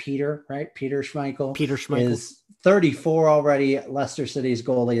Peter Schmeichel. Peter Schmeichel is 34 already. Leicester City's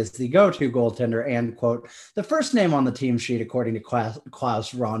goalie is the go-to goaltender and, quote, the first name on the team sheet, according to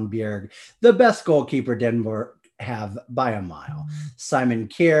Klaus Ronbjerg, the best goalkeeper Denmark have by a mile. Simon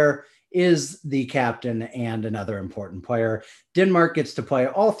Kjær is the captain and another important player. Denmark gets to play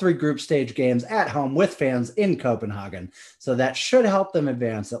all 3 group stage games at home with fans in Copenhagen, so that should help them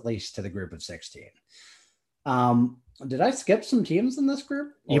advance at least to the group of 16. Did I skip some teams in this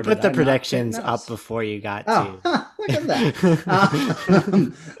group? You put the predictions up before you got to. Look at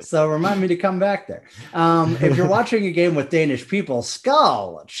that. So remind me to come back there. If you're watching a game with Danish people,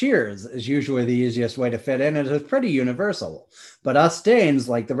 Skull, cheers is usually the easiest way to fit in. It is pretty universal. But us Danes,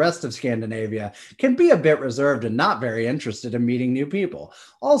 like the rest of Scandinavia, can be a bit reserved and not very interested in meeting new people.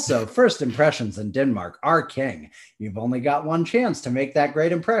 Also, first impressions in Denmark are king. You've only got one chance to make that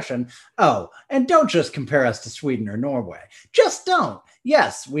great impression. Oh, and don't just compare us to Sweden or Norway. Just don't.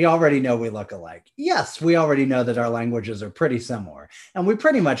 Yes, we already know we look alike. Yes, we already know that our languages are pretty similar. And we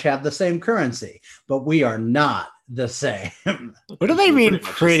pretty much have the same currency. But we are not the same. What do they mean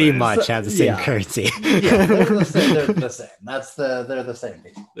pretty much have the same currency? Yeah, they're the same. They're the same. They're the same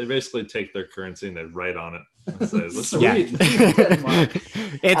people. They basically take their currency and they write on it. And say,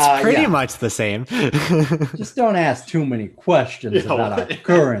 it's pretty much the same. Just don't ask too many questions about our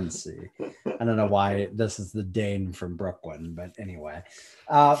currency. I don't know why this is the Dane from Brooklyn, but anyway.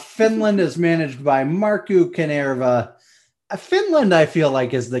 Finland is managed by Markku Kanerva. Finland, I feel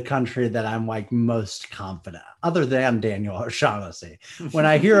like, is the country that I'm like most confident, other than Daniel O'Shaughnessy. When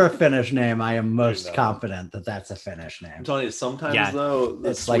I hear a Finnish name, I am most confident that that's a Finnish name. I'm telling you, sometimes though,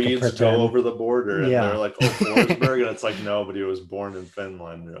 the Swedes go over the border and they're like, "Oh, Forsberg," and it's like, no, but he was born in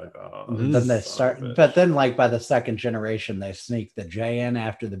Finland. You're like, oh. Then they start, but then like by the second generation, they sneak the J in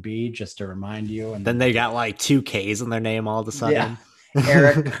after the B just to remind you. And then they got like 2 Ks in their name all of a sudden. Yeah.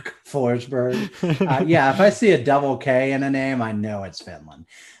 Eric Forsberg. If I see a double K in a name, I know it's Finland.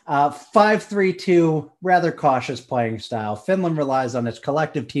 5-3-2, rather cautious playing style. Finland relies on its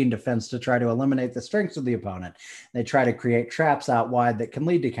collective team defense to try to eliminate the strengths of the opponent. They try to create traps out wide that can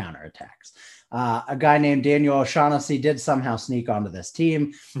lead to counterattacks. A guy named Daniel O'Shaughnessy did somehow sneak onto this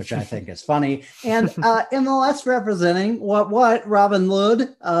team, which I think is funny. And MLS representing what Robin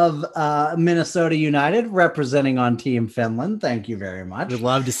Lod of Minnesota United representing on Team Finland. Thank you very much. We'd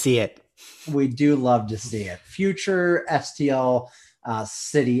love to see it. We do love to see it. Future STL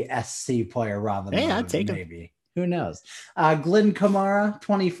City SC player Robin Lod, I'd take maybe. Him. Who knows? Glenn Kamara,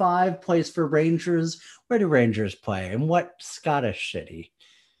 25, plays for Rangers. Where do Rangers play? And what Scottish city?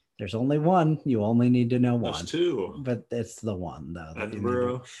 There's only one. You only need to know one. There's 2. But it's the one, though.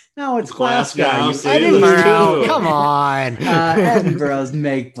 Edinburgh. No, it's Glasgow. Edinburgh. Come on. Edinburgh's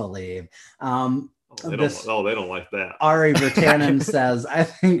make-believe. They don't like that. Ari Virtanen says, I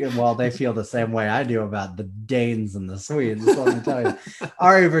think, well, they feel the same way I do about the Danes and the Swedes. Let me tell you.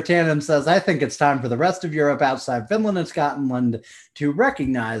 Ari Virtanen says, I think it's time for the rest of Europe outside Finland and Scotland to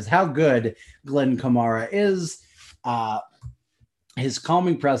recognize how good Glenn Kamara is. His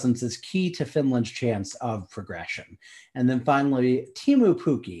calming presence is key to Finland's chance of progression. And then finally, Teemu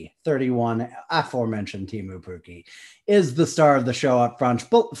Pukki, 31, aforementioned Teemu Pukki, is the star of the show up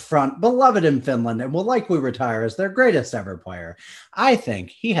front, beloved in Finland, and will likely retire as their greatest ever player. I think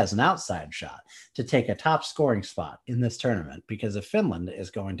he has an outside shot to take a top scoring spot in this tournament, because if Finland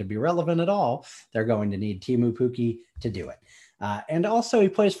is going to be relevant at all, they're going to need Teemu Pukki to do it. And also he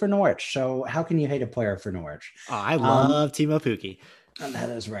plays for Norwich. So how can you hate a player for Norwich? Oh, I love Teemu Pukki. That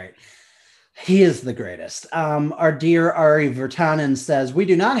is right. He is the greatest. Our dear Ari Virtanen says, we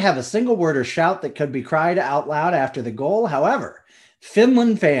do not have a single word or shout that could be cried out loud after the goal. However,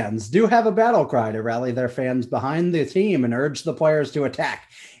 Finland fans do have a battle cry to rally their fans behind the team and urge the players to attack.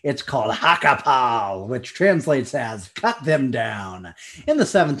 It's called Hakapal, which translates as cut them down. In the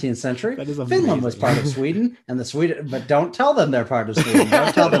 17th century, Finland was part of Sweden, but don't tell them they're part of Sweden.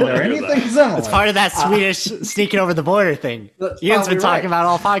 Don't tell them they're anything similar. It's part of that Swedish sneaking over the border thing. Ian's been talking about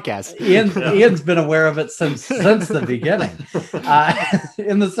all podcasts. Ian's been aware of it since the beginning.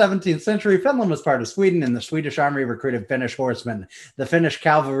 In the 17th century, Finland was part of Sweden, and the Swedish army recruited Finnish horsemen. The Finnish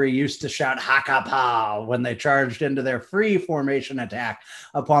cavalry used to shout Hakapal when they charged into their free formation attack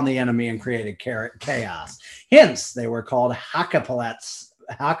upon the enemy and created chaos. Hence, they were called Hakapalites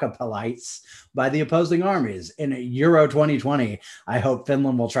by the opposing armies. In Euro 2020, I hope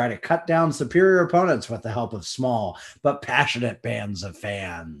Finland will try to cut down superior opponents with the help of small but passionate bands of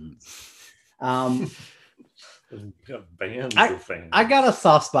fans. I got a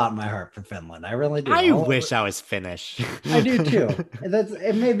soft spot in my heart for Finland. I really do. I wish I was Finnish. I do too.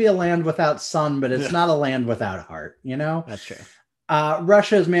 It may be a land without sun, but it's not a land without heart, you know? That's true.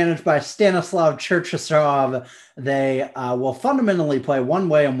 Russia is managed by Stanislav Cherchesov. They will fundamentally play one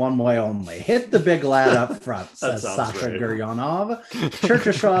way and one way only. Hit the big lad up front, says Sasha Gurionov.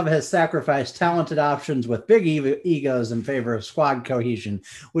 Cherchesov has sacrificed talented options with big egos in favor of squad cohesion,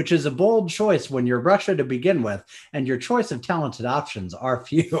 which is a bold choice when you're Russia to begin with, and your choice of talented options are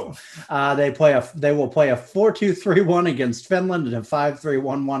few. They will play a 4-2-3-1 against Finland and a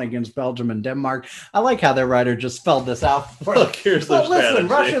 5-3-1-1 against Belgium and Denmark. I like how their writer just spelled this out for Look, here's their strategy.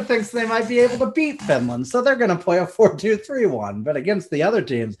 Russia thinks they might be able to beat Finland, so they're going to play a 4-2-3-1. But against the other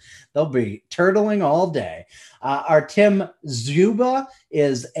teams, they'll be turtling all day. Artem Zuba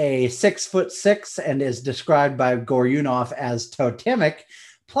is a 6'6" and is described by Goryunov as totemic.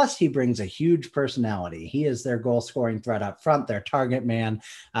 Plus, he brings a huge personality. He is their goal-scoring threat up front, their target man.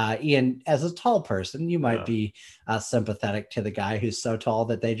 Ian, as a tall person, you might be sympathetic to the guy who's so tall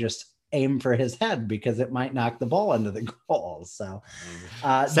that they just aim for his head because it might knock the ball into the goal. So,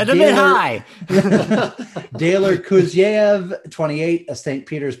 set him in high. Daler Kuzyev, 28, a St.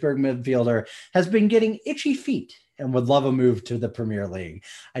 Petersburg midfielder, has been getting itchy feet and would love a move to the Premier League.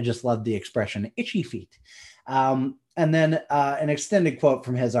 I just love the expression itchy feet. And then an extended quote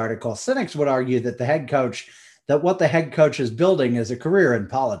from his article. Cynics would argue that what the head coach is building is a career in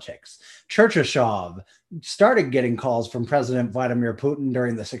politics. Cherchesov started getting calls from President Vladimir Putin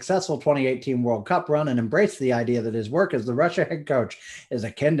during the successful 2018 World Cup run and embraced the idea that his work as the Russia head coach is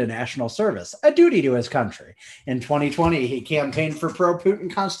akin to national service, a duty to his country. In 2020, he campaigned for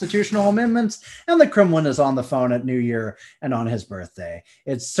pro-Putin constitutional amendments, and the Kremlin is on the phone at New Year and on his birthday.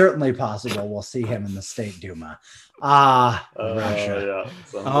 It's certainly possible we'll see him in the State Duma. Russia.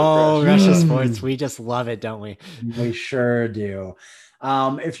 Russia sports. We just love it, don't we? We sure do.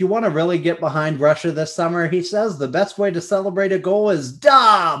 If you want to really get behind Russia this summer, he says the best way to celebrate a goal is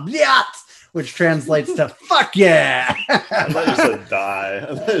 "da byat," which translates to "fuck yeah." I thought you said "die."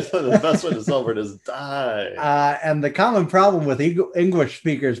 I thought you said the best way to celebrate is "die." And the common problem with English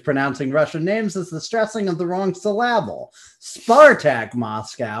speakers pronouncing Russian names is the stressing of the wrong syllable. Spartak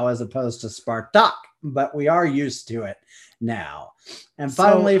Moscow as opposed to Spartak, but we are used to it now. And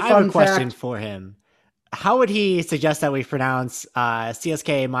finally, I have a question for him. How would he suggest that we pronounce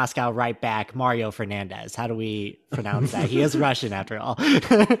CSKA Moscow right back Mario Fernandez? How do we pronounce that? He is Russian after all.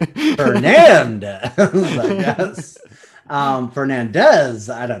 Fernandez, I guess. Fernandez,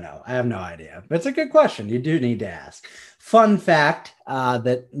 I don't know. I have no idea. But it's a good question. You do need to ask. Fun fact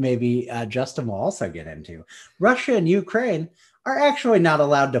that maybe Justin will also get into. Russia and Ukraine are actually not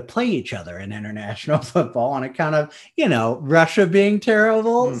allowed to play each other in international football on account of, Russia being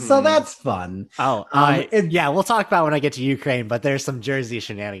terrible. Mm-hmm. So that's fun. Yeah, we'll talk about when I get to Ukraine, but there's some Jersey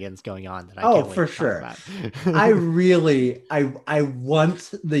shenanigans going on that I can't wait for to sure. talk about. I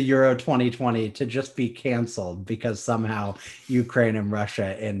want the Euro 2020 to just be canceled because somehow Ukraine and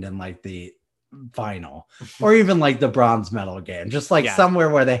Russia end in like the final or even like the bronze medal game, just somewhere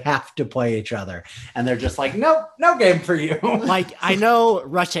where they have to play each other and they're just like, no game for you. Like, I know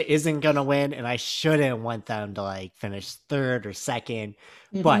Russia isn't gonna win and I shouldn't want them to like finish third or second,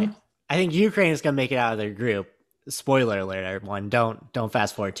 but I think Ukraine is gonna make it out of their group. Spoiler alert, everyone, don't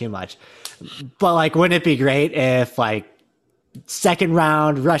fast forward too much, but like, wouldn't it be great if like second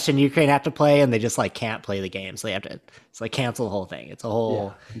round Russia and Ukraine have to play and they just like can't play the game, so they have to cancel the whole thing. It's a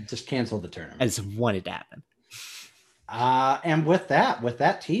whole just cancel the tournament. I just want it to happen. And with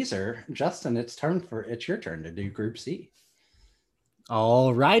that teaser, Justin, it's your turn to do Group C.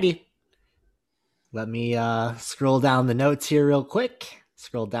 All righty, let me scroll down the notes here real quick.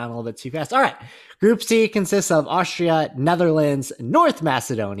 Scroll down a little bit too fast. All right, Group C consists of Austria, Netherlands, North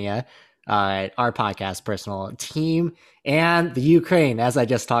Macedonia, our podcast personal team, and the Ukraine, as I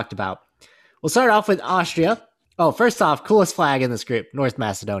just talked about. We'll start off with Austria. Oh, first off, coolest flag in this group, North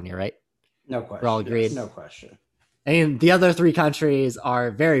Macedonia, right? No question. We're all agreed. No question. And the other three countries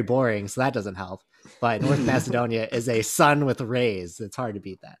are very boring, so that doesn't help. But North Macedonia is a sun with rays. It's hard to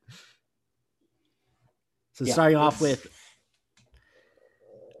beat that. So starting off with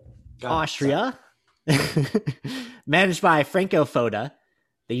Austria, managed by Franco Foda.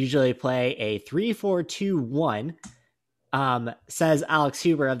 They usually play a 3-4-2-1. Says Alex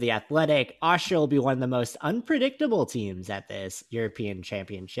Huber of The Athletic, Austria will be one of the most unpredictable teams at this European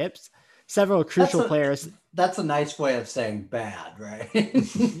Championships. Several crucial players. That's a nice way of saying bad, right?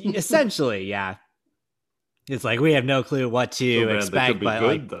 Essentially, yeah. It's like we have no clue what to expect, but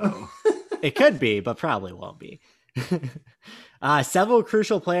good, though. It could be, but probably won't be. Several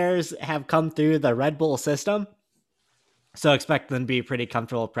crucial players have come through the Red Bull system, so expect them to be pretty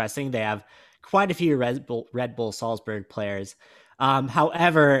comfortable pressing. They have quite a few Red Bull Salzburg players.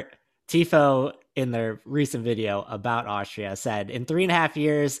 However, Tifo, in their recent video about Austria, said in 3.5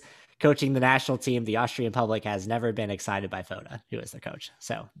 years, coaching the national team, the Austrian public has never been excited by Foda, who is their coach.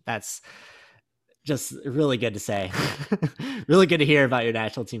 So that's just really good to say. Really good to hear about your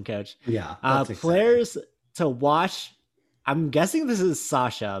national team coach. Yeah. Players to watch. I'm guessing this is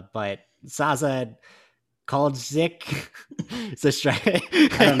Sasha, but Sasa Kolodzic. It's a strike.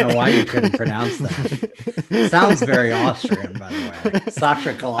 I don't know why you couldn't pronounce that. Sounds very Austrian, by the way.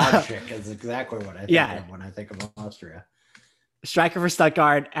 Sasha Kolodzic is exactly what I think of when I think of Austria. Striker for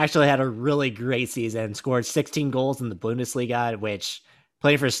Stuttgart, actually had a really great season, scored 16 goals in the Bundesliga, which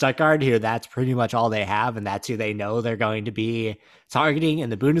playing for Stuttgart here, that's pretty much all they have, and that's who they know they're going to be targeting in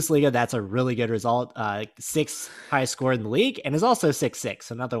the Bundesliga. That's a really good result. 6th highest score in the league, and is also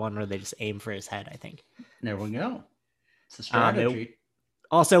 6'6", another one where they just aim for his head, I think. There we go. It's a strategy.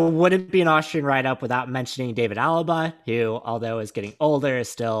 Also, wouldn't be an Austrian write-up without mentioning David Alaba, who, although is getting older, is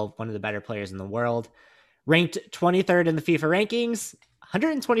still one of the better players in the world. Ranked 23rd in the FIFA rankings,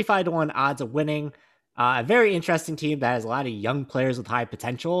 125-1 odds of winning. A very interesting team that has a lot of young players with high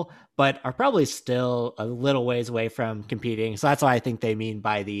potential, but are probably still a little ways away from competing. So that's what I think they mean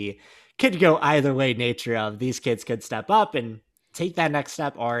by the could go either way nature of these kids could step up and take that next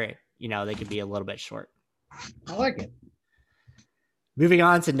step, or, they could be a little bit short. I like it. Moving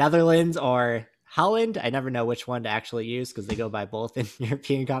on to Netherlands or Holland. I never know which one to actually use because they go by both in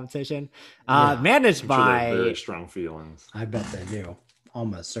European competition. Managed by very strong feelings. I bet they do.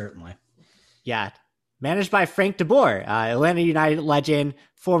 Almost certainly. Yeah. Managed by Frank de Boer, Atlanta United legend,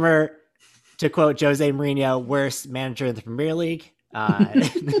 former, to quote Jose Mourinho, worst manager in the Premier League.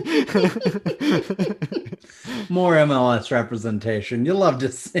 More MLS representation. You'll love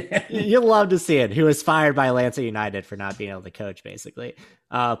to see it. You'll love to see it. Who was fired by Atlanta United for not being able to coach, basically.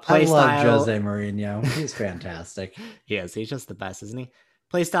 I love Jose Mourinho. He's fantastic. He is. He's just the best, isn't he?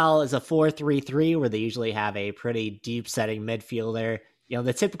 Playstyle is a 4-3-3 where they usually have a pretty deep setting midfielder.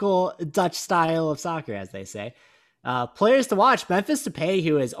 The typical Dutch style of soccer, as they say. Players to watch, Memphis Depay,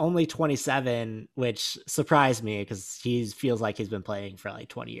 who is only 27, which surprised me because he feels like he's been playing for like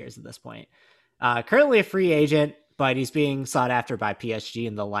 20 years at this point. Currently a free agent, but he's being sought after by PSG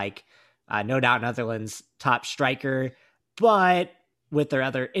and the like. No doubt Netherlands' top striker, but with their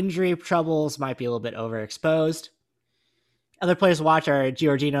other injury troubles, might be a little bit overexposed. Other players to watch are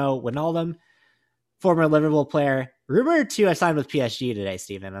Georgino Wijnaldum, former Liverpool player, rumored to have signed with PSG today,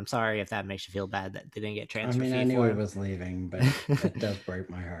 Stephen. I'm sorry if that makes you feel bad that they didn't get transferred. I knew he was leaving, but it does break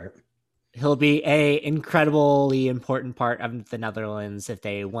my heart. He'll be a incredibly important part of the Netherlands if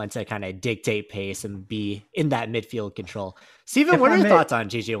they want to kind of dictate pace and be in that midfield control. Stephen, what are your thoughts on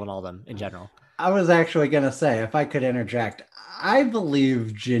Gigi Wijnaldum in general? I was actually going to say, if I could interject, I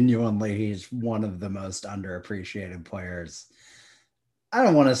believe genuinely he's one of the most underappreciated players. I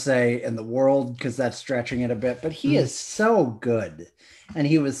don't want to say in the world because that's stretching it a bit, but he is so good. And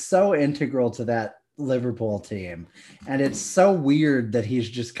he was so integral to that Liverpool team. And it's so weird that he's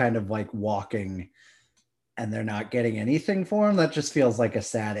just kind of like walking and they're not getting anything for him. That just feels like a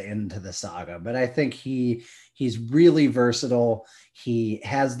sad end to the saga. But I think he's really versatile. He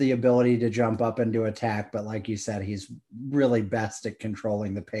has the ability to jump up and do attack. But like you said, he's really best at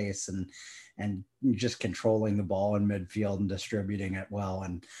controlling the pace and just controlling the ball in midfield and distributing it well.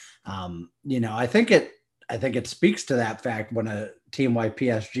 And, I think it speaks to that fact when a team like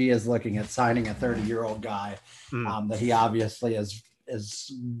PSG is looking at signing a 30-year-old guy that he obviously is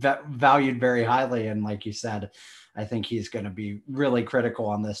valued very highly. And like you said, I think he's going to be really critical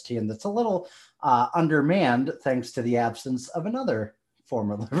on this team that's a little undermanned thanks to the absence of another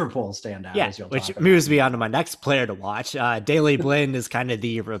former Liverpool standout. Yeah, which moves me on to my next player to watch. Daley Blind is kind of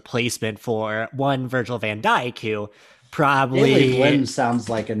the replacement for one Virgil van Dijk, who probably... Daley Blind sounds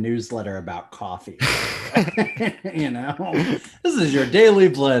like a newsletter about coffee. This is your Daily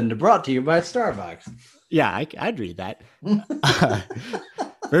Blend brought to you by Starbucks. Yeah, I'd read that.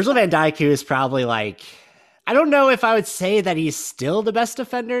 Virgil van Dijk, who is probably like... I don't know if I would say that he's still the best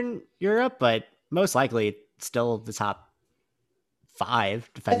defender in Europe, but most likely still the top 5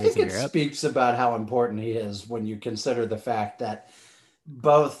 defenders in Europe. I think it speaks about how important he is when you consider the fact that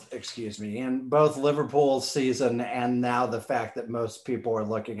both Liverpool's season and now the fact that most people are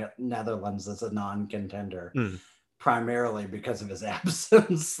looking at Netherlands as a non-contender primarily because of his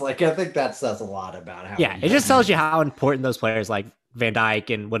absence. Like, I think that says a lot about how. Yeah, it just tells you how important those players like Van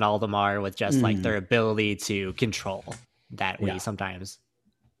Dijk and Wijnaldum are with just like their ability to control that we sometimes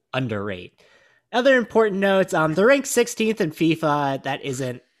underrate. Other important notes, they're ranked 16th in FIFA. That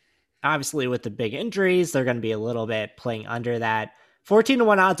isn't, obviously with the big injuries, they're going to be a little bit playing under that.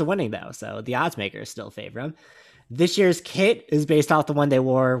 14-1 odds of winning, though, so the odds makers still favor them. This year's kit is based off the one they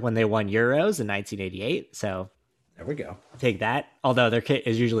wore when they won Euros in 1988, so There we go. Take that. Although their kit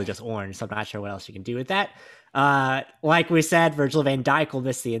is usually just orange, so I'm not sure what else you can do with that. Like we said, Virgil van Dijk will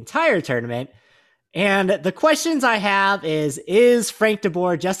miss the entire tournament. And the questions I have is Frank de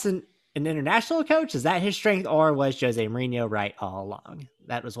Boer just an international coach? Is that his strength, or was Jose Mourinho right all along?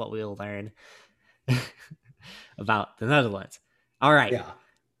 That was what we'll learn about the Netherlands. All right. Yeah.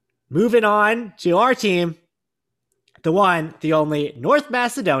 Moving on to our team, the one, the only North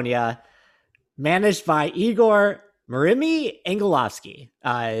Macedonia, managed by Igor Marimi Angelovsky.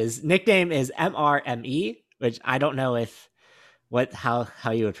 His nickname is MRME, which I don't know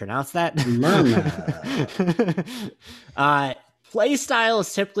how you would pronounce that. Play style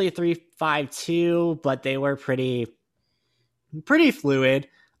is typically 3-5-2, but they were pretty fluid,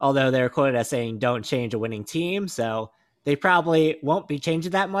 although they're quoted as saying don't change a winning team. So they probably won't be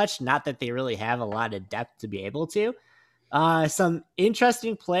changing that much. Not that they really have a lot of depth to be able to. Some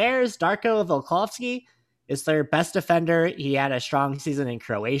interesting players. Darko Velkovsky is their best defender. He had a strong season in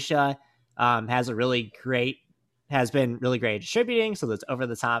Croatia. Has been really great at distributing. So those over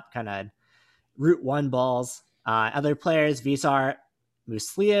the top kind of route one balls. Other players, Visar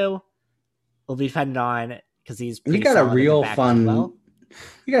Musliu will be dependent on because he's you got a real fun.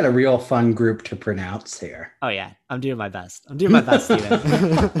 You got a real fun group to pronounce here. Oh yeah, I'm doing my best. Steven.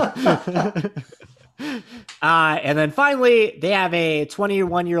 And then finally, they have a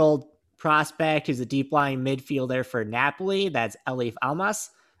 21-year-old prospect who's a deep lying midfielder for Napoli. That's Elif Almas.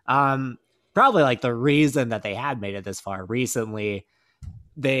 Probably like the reason that they had made it this far recently.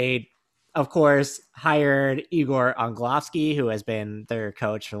 They, of course, hired Igor Angelovsky, who has been their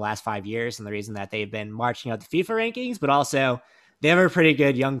coach for the last 5 years, and the reason that they've been marching up the FIFA rankings, but also they have a pretty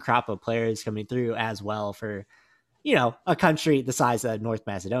good young crop of players coming through as well for, a country the size of North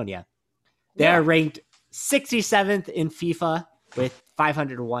Macedonia. They are ranked 67th in FIFA with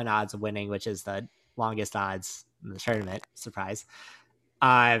 501 odds of winning, which is the longest odds in the tournament. Surprise.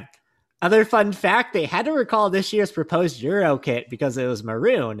 Other fun fact, they had to recall this year's proposed Euro kit because it was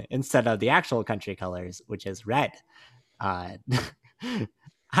maroon instead of the actual country colors, which is red. How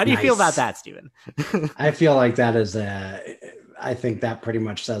do you feel about that, Steven? I feel like that is I think that pretty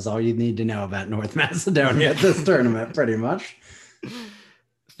much says all you need to know about North Macedonia at this tournament, pretty much.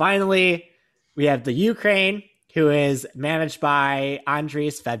 Finally, we have the Ukraine, who is managed by Andriy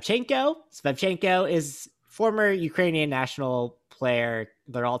Svevchenko. Svevchenko is former Ukrainian national player,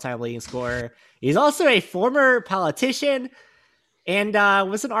 their all-time leading scorer. He's also a former politician and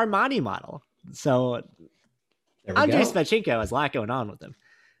was an Armani model. So Andriy Svevchenko has a lot going on with him.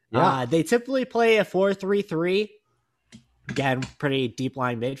 Yeah. They typically play a 4-3-3. Again, pretty deep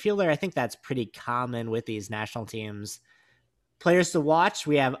line midfielder. I think that's pretty common with these national teams. Players to watch,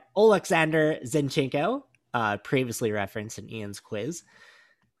 we have Alexander Zinchenko, previously referenced in Ian's quiz.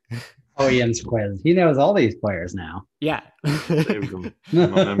 Oh, Ian's quiz. He knows all these players now. Yeah. Saved them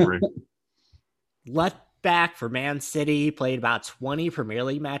from my memory. Left back for Man City, played about 20 Premier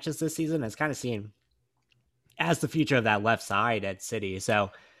League matches this season. It's kind of seen as the future of that left side at City. So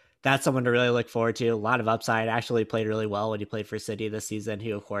that's someone to really look forward to. A lot of upside. Actually played really well when he played for City this season,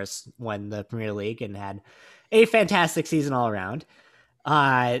 who, of course, won the Premier League and had a fantastic season all around.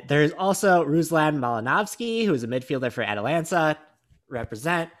 There's also Ruslan Malinovsky, who is a midfielder for Atalanta.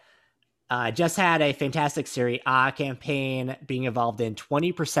 Represent. Just had a fantastic Serie A campaign, being involved in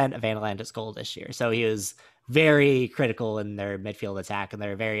 20% of Atalanta's goal this year. So he was very critical in their midfield attack, and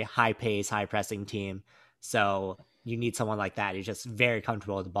they're a very high-pace, high-pressing team. So you need someone like that who's just very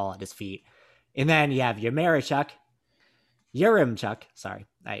comfortable with the ball at his feet. And then you have Yaremchuk,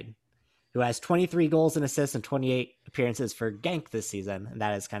 who has 23 goals and assists and 28 appearances for Genk this season. And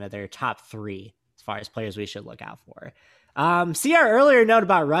that is kind of their top three as far as players we should look out for. See our earlier note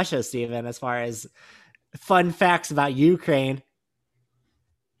about Russia, Steven, as far as fun facts about Ukraine.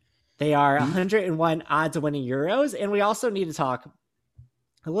 They are 101 odds of winning Euros. And we also need to talk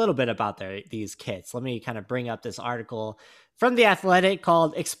a little bit about these kits. Let me kind of bring up this article from The Athletic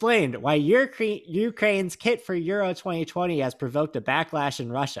called Explained Why Ukraine's Kit for Euro 2020 Has Provoked a Backlash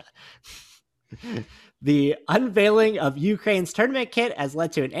in Russia. The unveiling of Ukraine's tournament kit has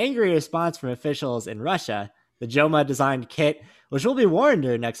led to an angry response from officials in Russia. The Joma-designed kit, which will be worn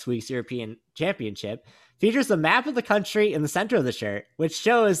during next week's European Championship, features the map of the country in the center of the shirt, which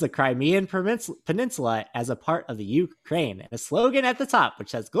shows the Crimean Peninsula as a part of the Ukraine, and a slogan at the top, which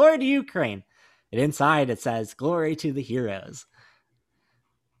says, "Glory to Ukraine." And inside it says, "Glory to the heroes."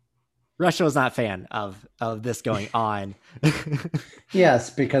 Russia was not a fan of this going on. Yes,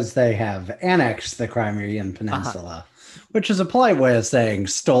 because they have annexed the Crimean Peninsula, which is a polite way of saying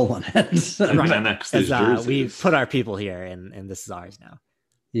stolen it. Right. We put our people here, and this is ours now.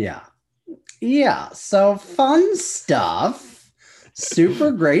 Yeah. Yeah, so fun stuff.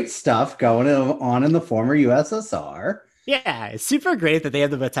 Super great stuff going on in the former USSR. Yeah, it's super great that they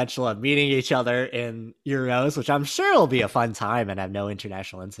have the potential of meeting each other in Euros, which I'm sure will be a fun time and have no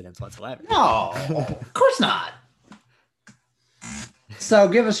international incidents whatsoever. No, of course not. So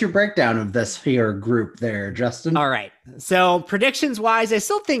give us your breakdown of this here group there, Justin. All right. So predictions-wise, I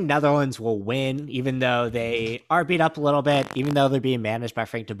still think Netherlands will win, even though they are beat up a little bit, even though they're being managed by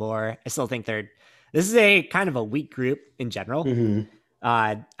Frank de Boer. I still think this is a kind of a weak group in general. Mm-hmm.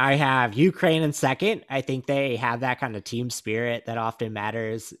 I have Ukraine in second. I think they have that kind of team spirit that often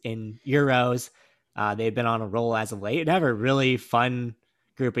matters in Euros. They've been on a roll as of late and have a really fun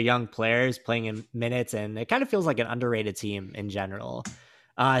group of young players playing in minutes, and it kind of feels like an underrated team in general.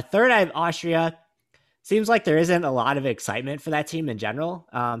 Third, I have Austria. Seems like there isn't a lot of excitement for that team in general.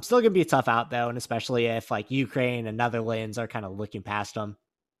 Still going to be tough out, though, and especially if like Ukraine and Netherlands are kind of looking past them.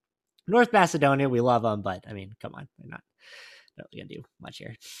 North Macedonia, we love them, but I mean, come on, they're not really gonna do much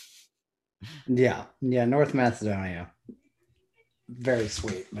here. Yeah, North Macedonia, very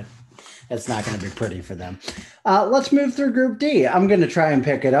sweet, but it's not going to be pretty for them. Let's move through Group D. I'm going to try and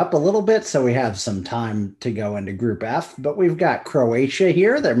pick it up a little bit so we have some time to go into Group F, but we've got Croatia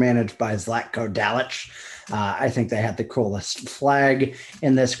here. They're managed by Zlatko Dalic. I think they had the coolest flag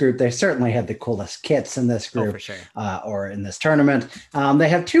in this group. They certainly had the coolest kits in this group, for sure. Or in this tournament. They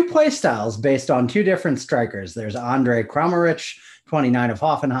have two play styles based on two different strikers. There's Andre Kramaric, 29 of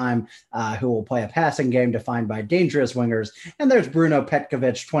Hoffenheim, who will play a passing game defined by dangerous wingers. And there's Bruno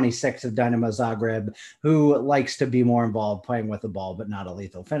Petkovic, 26 of Dynamo Zagreb, who likes to be more involved playing with the ball, but not a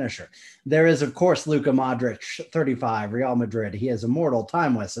lethal finisher. There is, of course, Luka Modric, 35, Real Madrid. He is immortal,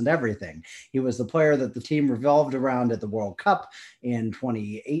 timeless, and everything. He was the player that the team revolved around at the World Cup in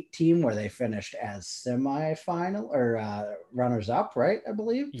 2018, where they finished as semifinal or runners-up, right, I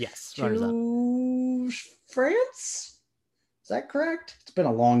believe? Yes, runners-up. France? Is that correct? It's been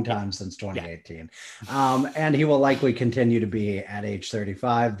a long time since 2018. Yeah. And he will likely continue to be at age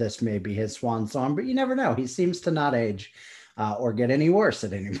 35. This may be his swan song, but you never know. He seems to not age or get any worse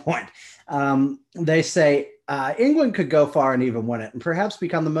at any point. They say England could go far and even win it and perhaps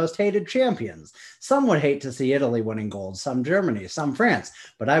become the most hated champions. Some would hate to see Italy winning gold, some Germany, some France.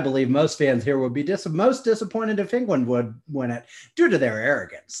 But I believe most fans here would be most disappointed if England would win it due to their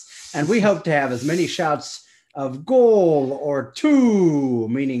arrogance. And we hope to have as many shouts of goal or two,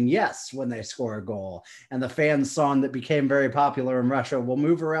 meaning yes, when they score a goal. And the fan song that became very popular in Russia will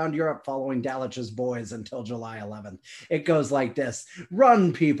move around Europe following Dalic's boys until July 11th. It goes like this: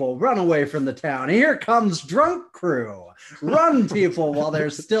 run, people, run away from the town. Here comes drunk crew. Run, people, while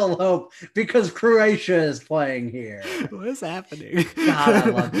there's still hope, because Croatia is playing here. What is happening? God, I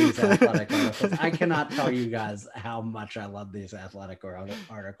love these athletic articles. I cannot tell you guys how much I love these athletic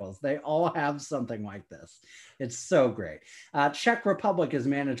articles. They all have something like this. It's so great. Czech Republic is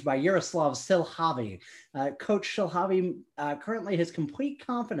managed by Jaroslav Silhavy. Coach Silhavy currently has complete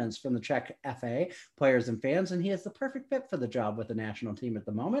confidence from the Czech FA, players and fans, and he is the perfect fit for the job with the national team at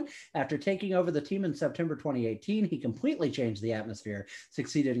the moment. After taking over the team in September 2018, he completely changed the atmosphere,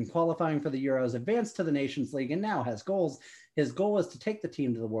 succeeded in qualifying for the Euros, advanced to the Nations League, and now has goals. His goal is to take the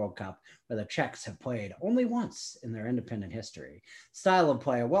team to the World Cup, where the Czechs have played only once in their independent history. Style of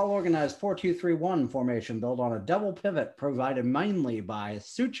play: a well-organized 4-2-3-1 formation built on a double pivot provided mainly by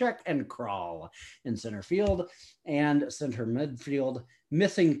Souček and Král in center field and center midfield.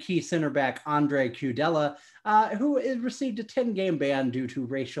 Missing key center back Andre Kudela, who received a 10-game ban due to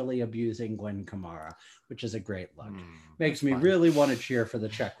racially abusing Glenn Kamara, which is a great look. Makes me really want to cheer for the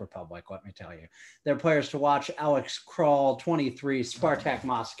Czech Republic, let me tell you. Their players to watch: Alex Král, 23, Spartak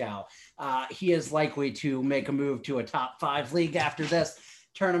Moscow. He is likely to make a move to a top 5 league after this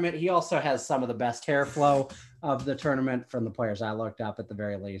tournament. He also has some of the best hair flow of the tournament from the players I looked up at the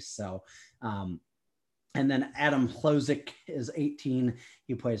very least. So, and then Adam Hložík is 18.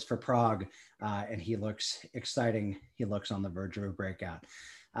 He plays for Prague, and he looks exciting. He looks on the verge of a breakout.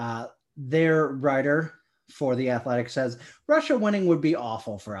 Their writer for The Athletic says, Russia winning would be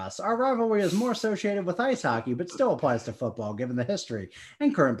awful for us. Our rivalry is more associated with ice hockey, but still applies to football given the history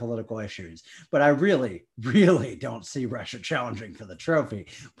and current political issues. But I really, really don't see Russia challenging for the trophy.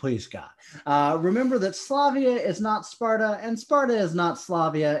 Please, God. Remember that Slavia is not Sparta, and Sparta is not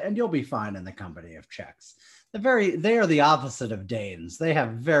Slavia, and you'll be fine in the company of Czechs. They are the opposite of Danes. They have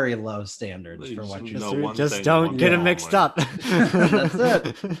very low standards for what you do. Just don't get them mixed up. That's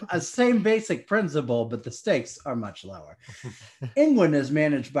it. A same basic principle, but the stakes are much lower. England is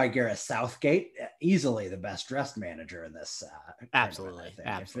managed by Gareth Southgate, easily the best dressed manager in this. Absolutely.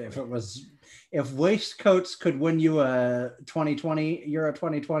 If waistcoats could win you a Euro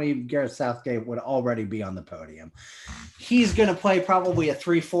 2020, Gareth Southgate would already be on the podium. He's going to play probably a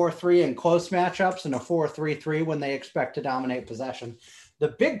 3-4-3 in close matchups and a 4-3-3 when they expect to dominate possession. The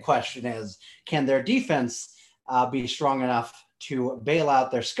big question is, can their defense be strong enough to bail out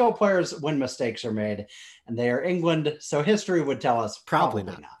their skill players when mistakes are made? And they are England, so history would tell us probably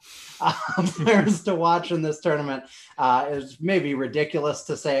not. Players to watch in this tournament is maybe ridiculous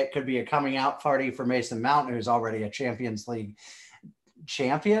to say it could be a coming out party for Mason Mount, who's already a Champions League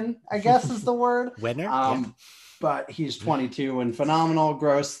champion, I guess is the word. Winner. But he's 22 and phenomenal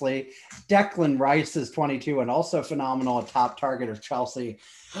grossly. Declan Rice is 22 and also phenomenal, a top target of Chelsea.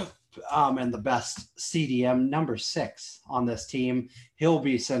 And the best CDM, number 6 on this team. He'll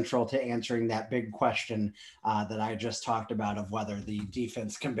be central to answering that big question that I just talked about of whether the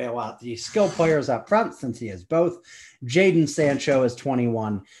defense can bail out the skill players up front, since he is both. Jadon Sancho is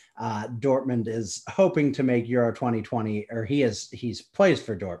 21. Dortmund is hoping to make Euro 2020, or he's plays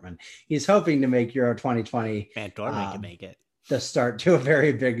for Dortmund. He's hoping to make Euro 2020. Man, Dortmund can make it. The start to a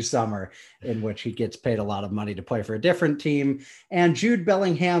very big summer in which he gets paid a lot of money to play for a different team. And Jude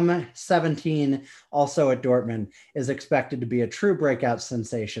Bellingham, 17, also at Dortmund, is expected to be a true breakout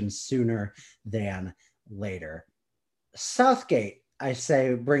sensation sooner than later. Southgate, I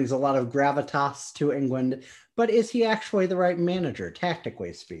say, brings a lot of gravitas to England, but is he actually the right manager,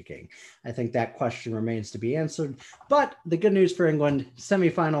 tactically speaking? I think that question remains to be answered. But the good news for England,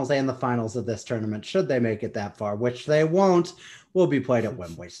 semifinals and the finals of this tournament, should they make it that far, which they won't, will be played at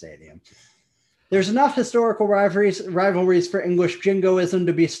Wembley Stadium. There's enough historical rivalries for English jingoism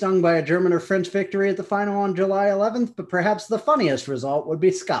to be stung by a German or French victory at the final on July 11th, but perhaps the funniest result would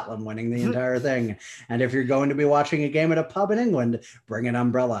be Scotland winning the entire thing. And if you're going to be watching a game at a pub in England, bring an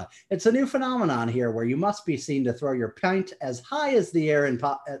umbrella. It's a new phenomenon here where you must be seen to throw your pint as high in the air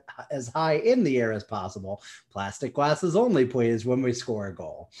as possible. Plastic glasses only, please, when we score a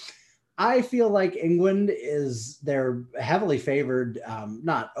goal. I feel like England they're heavily favored,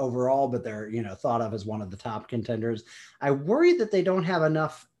 not overall, but they're, thought of as one of the top contenders. I worry that they don't have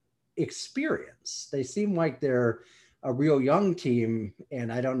enough experience. They seem like they're a real young team,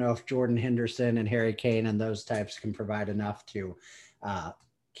 and I don't know if Jordan Henderson and Harry Kane and those types can provide enough to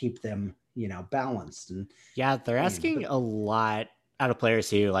keep them, balanced. And yeah, they're asking a lot out of players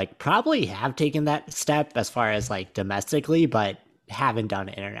who probably have taken that step as far as domestically, but haven't done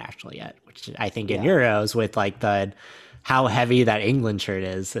it internationally yet, which I think in Euros with how heavy that England shirt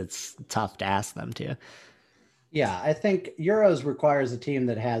is, it's tough to ask them to. Yeah, I think Euros requires a team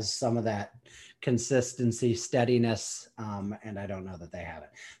that has some of that consistency, steadiness, and I don't know that they have it.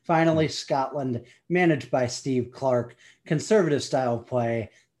 Finally, Scotland, managed by Steve Clarke, conservative style of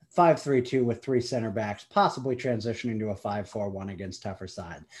play, 5-3-2 with 3 center backs, possibly transitioning to a 5-4-1 against tougher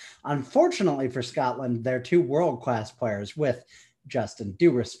side. Unfortunately for Scotland, they're 2 world-class players with Justin,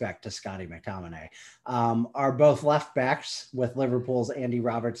 due respect to Scotty McTominay, are both left backs, with Liverpool's Andy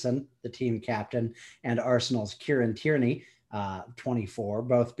Robertson, the team captain, and Arsenal's Kieran Tierney, 24,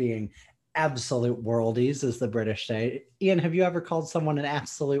 both being absolute worldies, as the British say. Ian, have you ever called someone an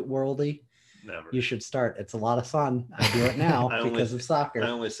absolute worldie? Never. You should start. It's a lot of fun. I do it now because of soccer. I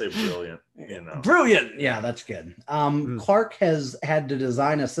only say brilliant. Brilliant. Yeah, that's good. Clarke has had to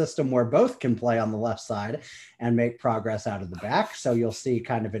design a system where both can play on the left side and make progress out of the back. So you'll see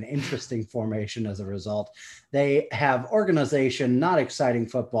kind of an interesting formation as a result. They have organization, not exciting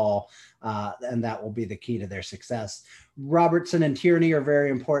football, and that will be the key to their success. Robertson and Tierney are very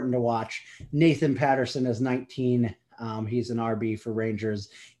important to watch. Nathan Patterson is 19. He's an RB for Rangers.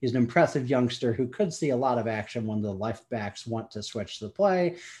 He's an impressive youngster who could see a lot of action when the left backs want to switch the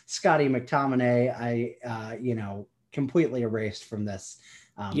play. Scotty McTominay, completely erased from this.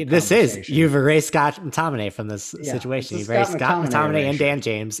 You've erased Scott McTominay from this situation. You've erased Scott McTominay and Dan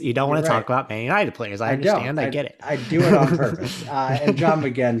James. You don't want to talk about Man United players. I understand. I get it. I do it on purpose. And John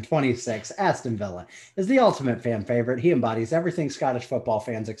McGinn, 26, Aston Villa, is the ultimate fan favorite. He embodies everything Scottish football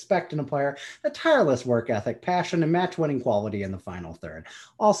fans expect in a player: a tireless work ethic, passion, and match-winning quality in the final third.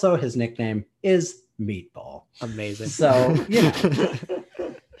 Also, his nickname is Meatball. Amazing. So,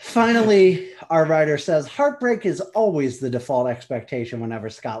 Finally, our writer says, heartbreak is always the default expectation whenever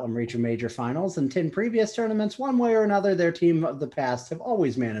Scotland reach a major finals. In 10 previous tournaments, one way or another, their team of the past have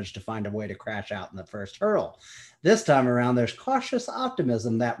always managed to find a way to crash out in the first hurdle. This time around, there's cautious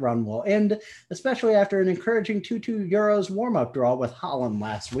optimism that run will end, especially after an encouraging 2-2 Euros warm-up draw with Holland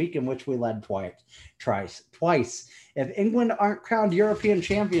last week, in which we led twice. If England aren't crowned European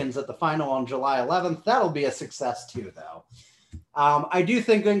champions at the final on July 11th, that'll be a success too, though. I do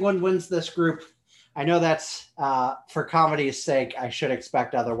think England wins this group. I know that's for comedy's sake. I should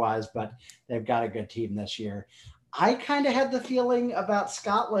expect otherwise, but they've got a good team this year. I kind of had the feeling about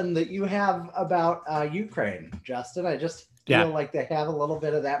Scotland that you have about Ukraine, Justin. I just feel like they have a little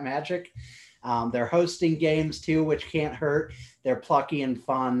bit of that magic. They're hosting games too, which can't hurt. They're plucky and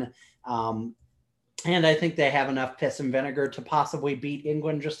fun. And I think they have enough piss and vinegar to possibly beat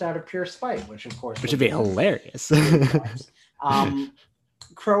England just out of pure spite, which of course would be hilarious.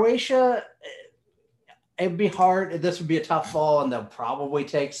 Croatia, it'd be hard. This would be a tough fall, and they'll probably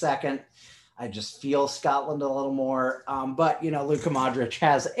take second. I just feel Scotland a little more. But, Luka Modric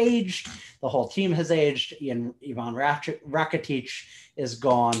has aged. The whole team has aged. Ivan Rakitic is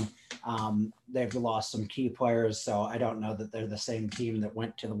gone. They've lost some key players, so I don't know that they're the same team that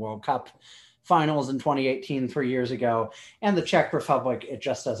went to the World Cup finals in 2018, 3 years ago. And the Czech Republic, it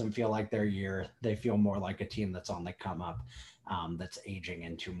just doesn't feel like their year. They feel more like a team that's on the come up, that's aging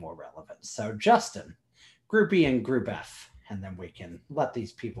into more relevance. So, Justin, Group E and Group F, and then we can let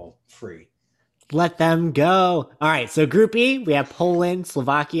these people free. Let them go. All right, so Group E, we have Poland,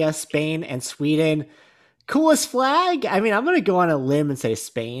 Slovakia, Spain, and Sweden. Coolest flag? I mean, I'm going to go on a limb and say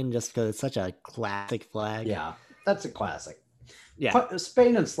Spain just because it's such a classic flag. Yeah, that's a classic. Yeah,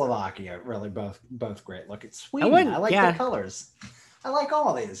 Spain and Slovakia really both great. Look at Sweden. I like the colors. I like all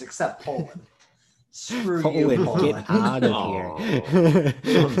of these except Poland. Screw Poland, you, Poland. Get out of here.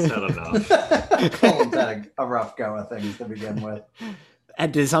 Poland's had enough. Poland's had a rough go of things to begin with.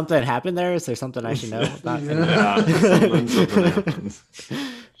 And did something happen there? Is there something I should know about? Something happens.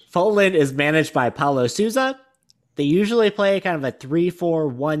 Poland is managed by Paulo Sousa. They usually play kind of a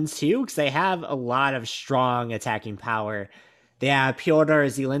 3-4-1-2 because they have a lot of strong attacking power. They have Piotr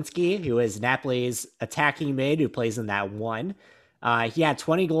Zielinski, who is Napoli's attacking mid, who plays in that one. He had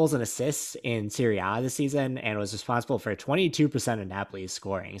 20 goals and assists in Serie A this season and was responsible for 22% of Napoli's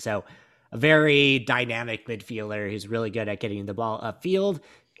scoring. So a very dynamic midfielder who's really good at getting the ball upfield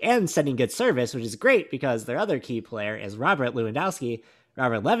and sending good service, which is great because their other key player is Robert Lewandowski,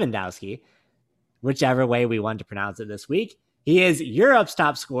 whichever way we want to pronounce it this week. He is Europe's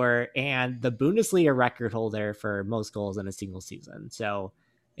top scorer and the Bundesliga record holder for most goals in a single season. So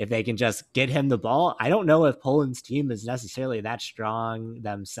if they can just get him the ball, I don't know if Poland's team is necessarily that strong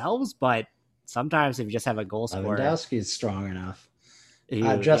themselves, but sometimes if you just have a goal scorer. Lewandowski is strong enough.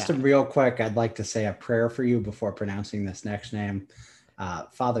 Justin, real quick, I'd like to say a prayer for you before pronouncing this next name.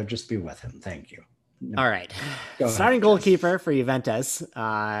 Father, just be with him. Thank you. All right. Starting goalkeeper for Juventus,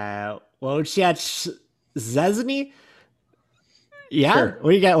 Wojciech Szczesny. Yeah. Sure.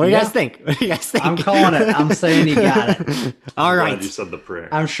 What do you guys think? I'm calling it. I'm saying you got it. All right. You said the prayer.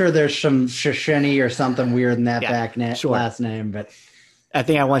 I'm sure there's some Shishini or something weird in that last name, but I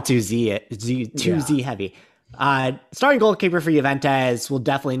think I went too Z heavy. Starting goalkeeper for Juventus will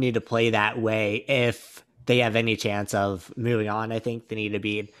definitely need to play that way if they have any chance of moving on. I think they need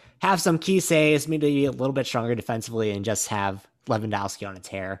to have some key saves, maybe be a little bit stronger defensively, and just have Lewandowski on a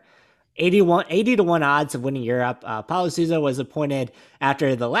tear. 80-1 odds of winning Europe. Paulo Sousa was appointed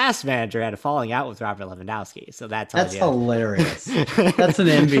after the last manager had a falling out with Robert Lewandowski. So that's hilarious. That's an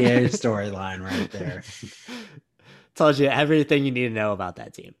NBA storyline right there. Tells you everything you need to know about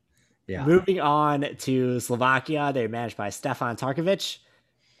that team. Yeah. Moving on to Slovakia, they're managed by Stefan Tarkovic.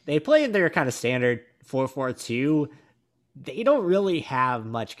 They play their kind of standard 4-4-2. They don't really have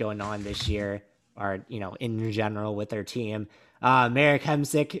much going on this year, or in general with their team. Marek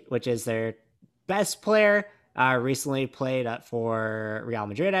Hamsik, which is their best player, recently played for Real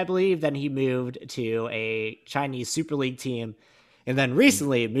Madrid, I believe. Then he moved to a Chinese Super League team, and then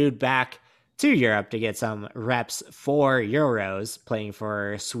recently moved back to Europe to get some reps for Euros, playing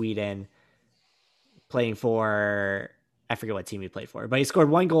for Sweden, I forget what team he played for, but he scored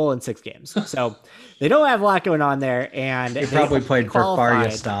 1 goal in 6 games. So they don't have a lot going on there. And he probably played for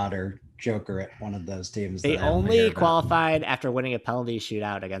Farjestad or Joker at one of those teams. They only qualified after winning a penalty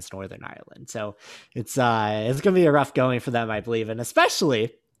shootout against Northern Ireland. So it's going to be a rough going for them, I believe. And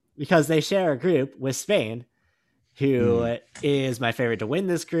especially because they share a group with Spain, who is my favorite to win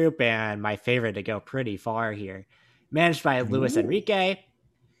this group and my favorite to go pretty far here. Managed by Luis Enrique.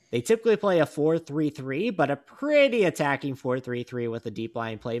 They typically play a 4-3-3, but a pretty attacking 4-3-3 with a deep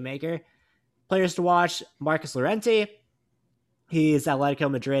line playmaker. Players to watch, Marcus Llorente. He's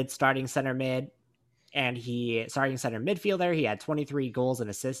Atletico Madrid starting center mid, and starting center midfielder. He had 23 goals and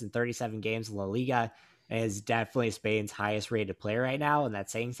assists in 37 games in La Liga, and is definitely Spain's highest rated player right now, and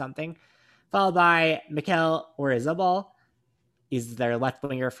that's saying something. Followed by Mikel Oyarzabal. He's their left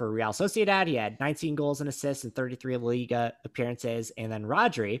winger for Real Sociedad. He had 19 goals and assists in 33 La Liga appearances. And then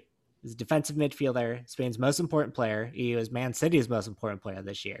Rodri is a defensive midfielder, Spain's most important player. He was Man City's most important player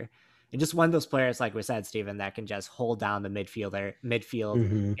this year. And just one of those players, like we said, Steven, that can just hold down the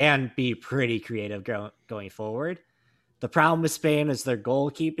midfield and be pretty creative going forward. The problem with Spain is their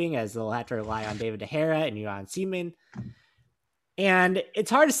goalkeeping, as they'll have to rely on David De Gea and Unai Simon. And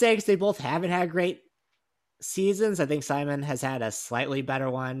it's hard to say because they both haven't had great seasons. I think Simon has had a slightly better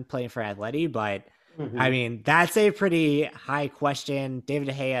one playing for Atleti, but I mean, that's a pretty high question. David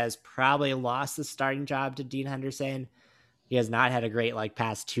De Gea has probably lost the starting job to Dean Henderson. He has not had a great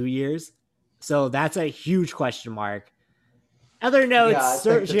past 2 years. So that's a huge question mark. Other notes, I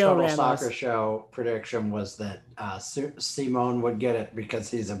think the Total Ramos. Soccer Show prediction was that Simon would get it because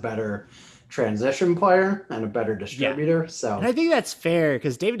he's a better transition player and a better distributor. So and I think that's fair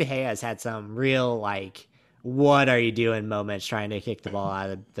because David De Gea has had some real what are you doing moments trying to kick the ball out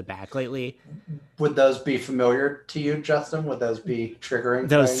of the back lately. Would those be familiar to you, Justin? Would those be triggering?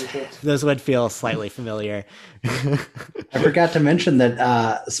 Those would feel slightly familiar. I forgot to mention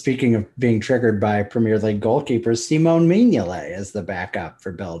that speaking of being triggered by Premier League goalkeepers, Simone Mignolet is the backup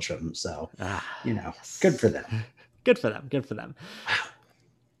for Belgium. So, good for them. Good for them.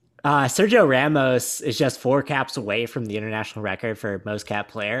 Sergio Ramos is just 4 caps away from the international record for most cap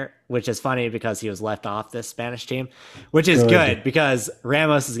player, which is funny because he was left off this Spanish team, which is good because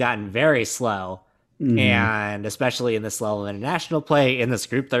Ramos has gotten very slow. And especially in this level of international play in this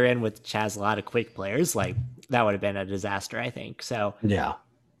group they're in, which has a lot of quick players, that would have been a disaster, I think. So yeah,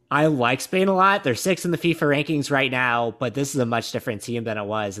 I like Spain a lot. They're 6th in the FIFA rankings right now, but this is a much different team than it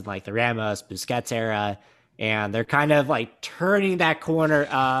was in the Ramos, Busquets era. And they're kind of turning that corner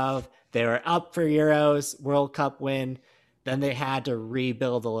of they were up for Euros, World Cup win. Then they had to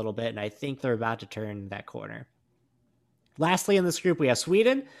rebuild a little bit. And I think they're about to turn that corner. Lastly, in this group, we have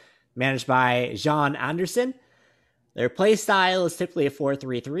Sweden, managed by Jean Andersson. Their play style is typically a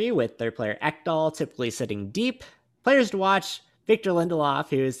 4-3-3 with their player Ekdal typically sitting deep. Players to watch, Victor Lindelof,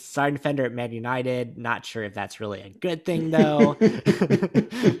 who is starting defender at Man United. Not sure if that's really a good thing, though.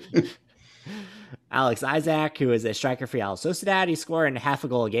 Alex Isaac, who is a striker for Real Sociedad. He's scoring half a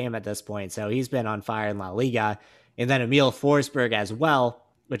goal a game at this point, so he's been on fire in La Liga. And then Emil Forsberg as well,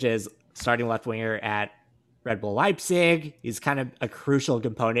 which is starting left winger at Red Bull Leipzig. He's kind of a crucial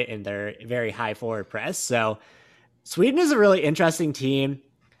component in their very high forward press. So Sweden is a really interesting team,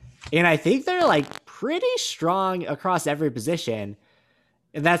 and I think they're pretty strong across every position.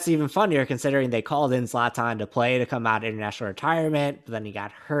 And that's even funnier considering they called in Zlatan to play to come out of international retirement, but then he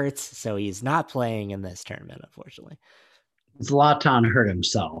got hurt, so he's not playing in this tournament, unfortunately. Zlatan hurt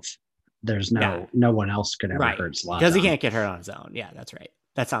himself. There's no one else could ever hurt Zlatan. Because he can't get hurt on his own. Yeah, that's right.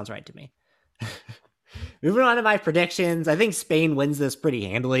 That sounds right to me. Moving on to my predictions, I think Spain wins this pretty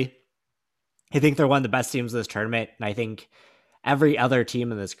handily. I think they're one of the best teams of this tournament, and I think every other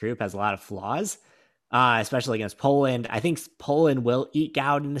team in this group has a lot of flaws. Especially against Poland. I think Poland will eke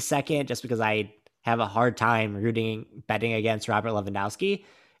out in a second just because I have a hard time betting against Robert Lewandowski.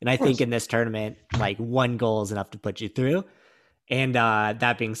 And I think in this tournament, 1 goal is enough to put you through. And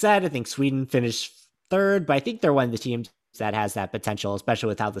that being said, I think Sweden finished 3rd, but I think they're one of the teams that has that potential, especially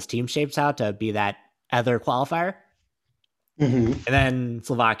with how this team shapes out to be that other qualifier. And then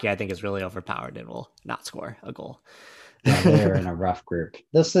Slovakia, I think, is really overpowered and will not score a goal. Yeah, they're in a rough group.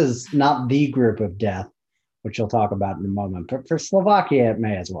 This is not the group of death, which you'll talk about in a moment. But for Slovakia, it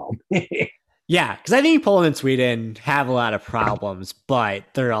may as well. Yeah, because I think Poland and Sweden have a lot of problems, but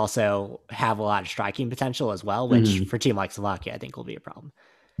they also have a lot of striking potential as well, which for a team like Slovakia, I think will be a problem.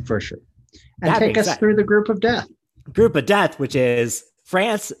 For sure. And take us through the group of death. Group of death, which is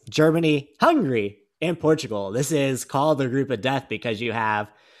France, Germany, Hungary, and Portugal. This is called the group of death because you have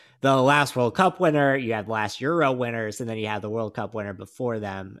the last World Cup winner, you have last Euro winners, and then you have the World Cup winner before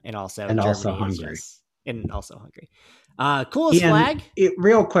them, and also Hungary. And also Hungary. Coolest Ian, flag?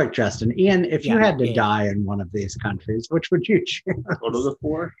 Real quick, Justin. Ian, if you had to die in one of these countries, which would you choose? What are the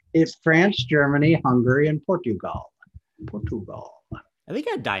 4? It's France, Germany, Hungary, and Portugal. I think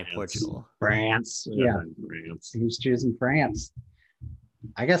I'd die in Portugal. France. France. He's choosing France.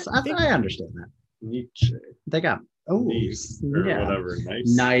 I guess I understand that. Nietzsche. They got nice. Or whatever.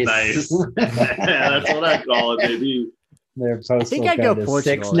 Nice. Nice. Yeah, that's what I call it, baby. Their postal I think I'd go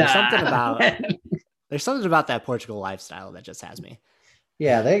Portugal. There's something about that Portugal lifestyle that just has me.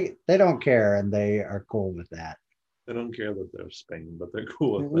 Yeah, they don't care, and they are cool with that. They don't care that they're Spain, but they're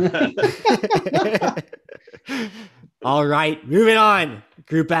cool with that. All right, moving on.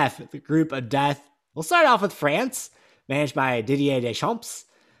 Group F, the group of death. We'll start off with France, managed by Didier Deschamps.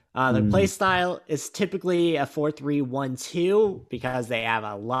 Their play style is typically a 4-3-1-2 because they have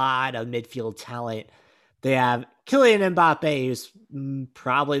a lot of midfield talent. They have Kylian Mbappe, who's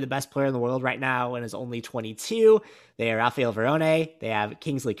probably the best player in the world right now and is only 22. They have Rafael Varane. They have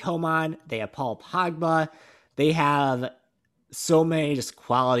Kingsley Coman. They have Paul Pogba. They have so many just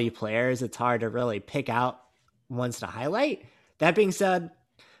quality players. It's hard to really pick out ones to highlight. That being said,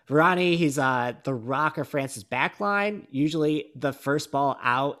 Varane, he's the rock of France's backline, usually the first ball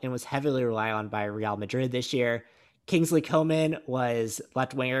out, and was heavily relied on by Real Madrid this year. Kingsley Coman was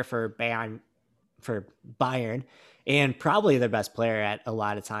left winger for Bayern, and probably their best player at a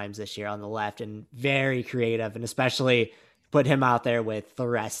lot of times this year on the left, and very creative, and especially put him out there with the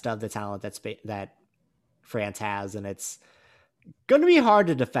rest of the talent that France has, and it's going to be hard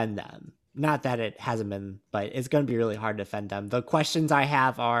to defend them. Not that it hasn't been, but it's going to be really hard to defend them. The questions I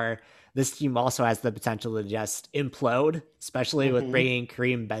have are, this team also has the potential to just implode, especially with bringing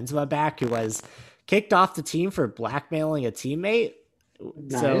Karim Benzema back, who was kicked off the team for blackmailing a teammate.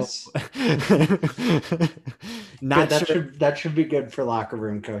 Nice. So, that should be good for locker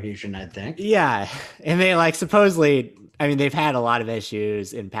room cohesion, I think. Yeah, and they supposedly, I mean, they've had a lot of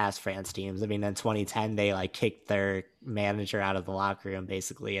issues in past France teams. I mean, in 2010, they kicked their manager out of the locker room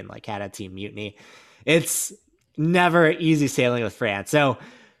basically and had a team mutiny. It's never easy sailing with France. So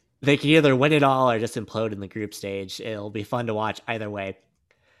they can either win it all or just implode in the group stage. It'll be fun to watch either way.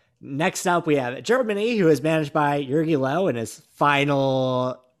 Next up, we have Germany, who is managed by Jogi Löw in his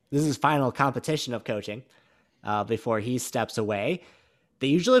final competition of coaching before he steps away. They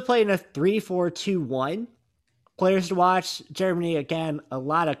usually play in a 3-4-2-1. Players to watch, Germany, again, a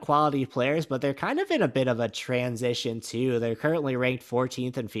lot of quality players, but they're kind of in a bit of a transition too. They're currently ranked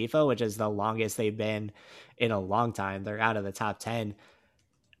 14th in FIFA, which is the longest they've been in a long time. They're out of the top 10.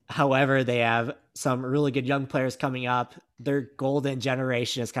 However, they have some really good young players coming up. Their golden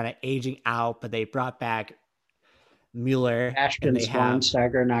generation is kind of aging out, but they brought back Mueller. Ashton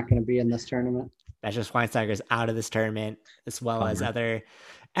Schweinsteiger not going to be in this tournament. Ashton Schweinsteiger is out of this tournament, as well as other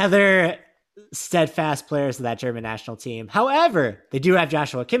steadfast players of that German national team. However, they do have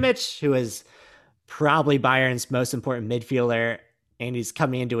Joshua Kimmich, who is probably Bayern's most important midfielder, and he's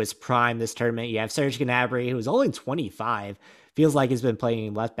coming into his prime this tournament. You have Serge Gnabry, who is only 25. Feels like he's been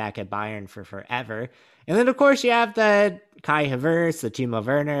playing left back at Bayern for forever. And then, of course, you have the Kai Havertz, the Timo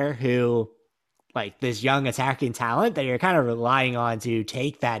Werner, who, this young attacking talent that you're kind of relying on to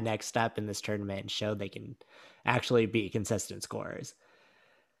take that next step in this tournament and show they can actually be consistent scorers.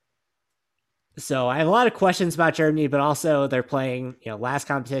 So I have a lot of questions about Germany, but also they're playing, last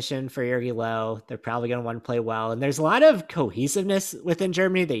competition for Jogi Löw. They're probably going to want to play well. And there's a lot of cohesiveness within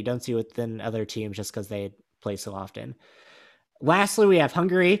Germany that you don't see within other teams just because they play so often. Lastly, we have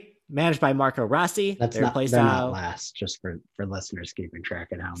Hungary, managed by Marco Rossi. They're not last, just for listeners keeping track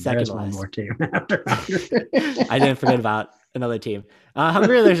at home. There's one more team after Hungary. I didn't forget about another team.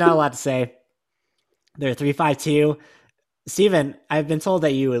 Hungary, there's not a lot to say. They're 3-5-2. Steven, I've been told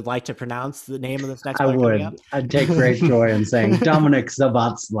that you would like to pronounce the name of this next player coming up. I'd take great joy in saying Dominik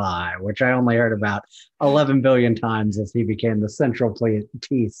Szoboszlai, which I only heard about 11 billion times as he became the central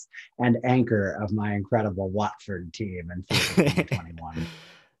piece and anchor of my incredible Watford team in 2021.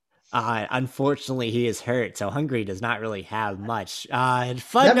 Unfortunately, he is hurt, so Hungary does not really have much.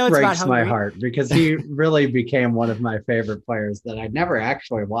 That breaks my heart because he really became one of my favorite players that I'd never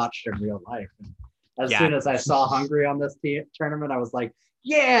actually watched in real life. As soon as I saw Hungary on this tournament, I was like,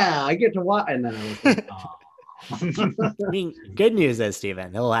 yeah, I get to watch. And then I was like, oh. I mean, good news is,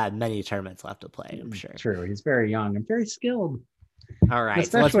 Steven, he'll have many tournaments left to play, I'm sure. True. He's very young and very skilled. All right.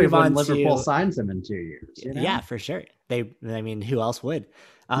 Especially when Liverpool signs him in 2 years. Yeah, for sure. Who else would?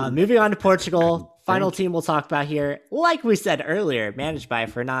 Moving on to Portugal, final team we'll talk about here. Like we said earlier, managed by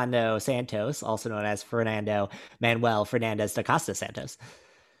Fernando Santos, also known as Fernando Manuel Fernandes da Costa Santos.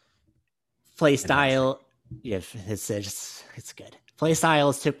 Play style, it's good. Play style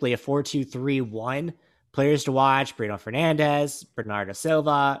is typically a 4-2-3-1. Players to watch: Bruno Fernandes, Bernardo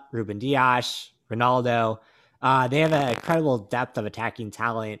Silva, Ruben Dias, Ronaldo. They have an incredible depth of attacking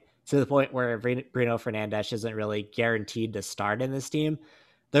talent to the point where Bruno Fernandes isn't really guaranteed to start in this team.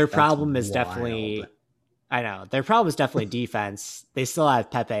 Their problem is definitely defense. They still have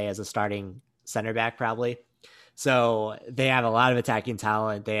Pepe as a starting center back probably. So they have a lot of attacking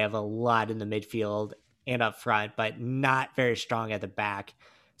talent. They have a lot in the midfield. and up front, but not very strong at the back.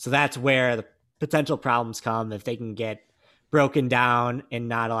 So that's where the potential problems come. If they can get broken down and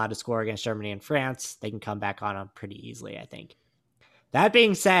not allowed to score against Germany and France, they can come back on them pretty easily, I think. That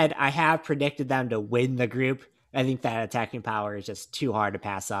being said, I have predicted them to win the group. I think that attacking power is just too hard to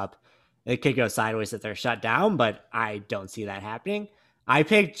pass up. It could go sideways if they're shut down, but I don't see that happening. I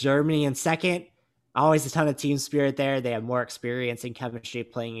picked Germany in second. Always a ton of team spirit there. They have more experience in chemistry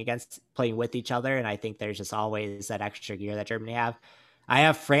playing with each other, and I think there's just always that extra gear that Germany have. I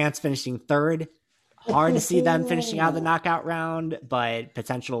have France finishing third. Hard to see them finishing out the knockout round, but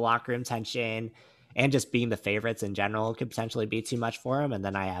potential locker room tension and just being the favorites in general could potentially be too much for them. And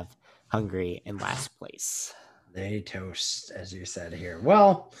then I have Hungary in last place. They toast, as you said here.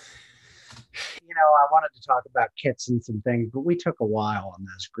 Well, I wanted to talk about kits and some things, but we took a while on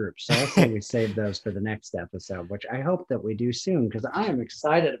those groups. So let's say we save those for the next episode, which I hope that we do soon, because I am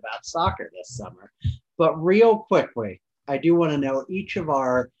excited about soccer this summer. But real quickly, I do want to know each of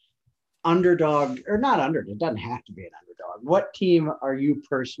our underdog, or not underdog, it doesn't have to be an underdog. What team are you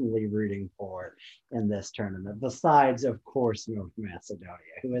personally rooting for in this tournament, besides, of course, North Macedonia,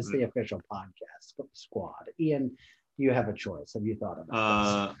 who is the official podcast squad? Ian, you have a choice. Have you thought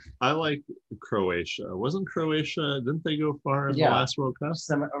about this? I like Croatia. Wasn't Croatia, didn't they go far in the last World Cup?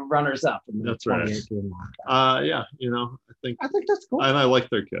 Some runners up in the 2018 World Cup. I think that's cool. And I like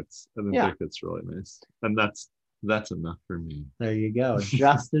their kits. I think their kits really nice. And that's enough for me. There you go.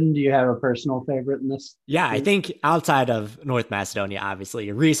 Justin, do you have a personal favorite in this? Yeah, I think outside of North Macedonia,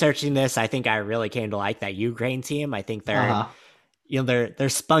 obviously, researching this, I think I really came to like that Ukraine team. I think they're they're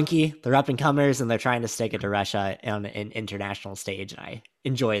spunky, they're up and comers, and they're trying to stick it to Russia on an international stage. And I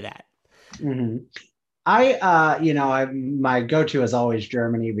enjoy that. Mm-hmm. My go-to is always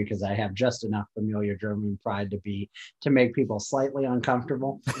Germany, because I have just enough familiar German pride to make people slightly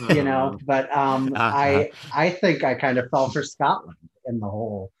uncomfortable, but I think I kind of fell for Scotland in the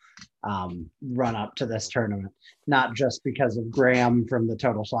whole run up to this tournament, not just because of Graham from the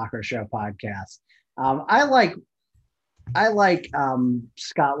Total Soccer Show podcast. I like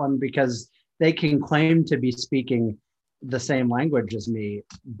Scotland because they can claim to be speaking the same language as me,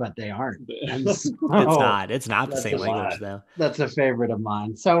 but they aren't. It's not the same language though. That's a favorite of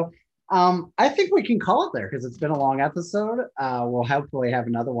mine. So I think we can call it there, because it's been a long episode. We'll hopefully have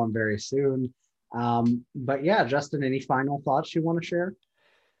another one very soon. But yeah, Justin, any final thoughts you want to share?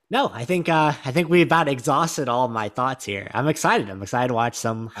 No, I think we about exhausted all of my thoughts here. I'm excited to watch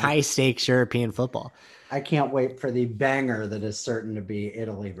some high stakes European football. I can't wait for the banger that is certain to be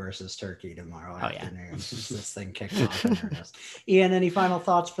Italy versus Turkey tomorrow afternoon. This thing kicks off in earnest. Ian, any final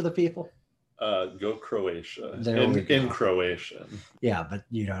thoughts for the people? Go Croatia. In Croatian. Yeah, but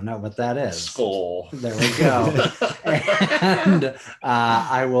you don't know what that is. Skull. There we go. And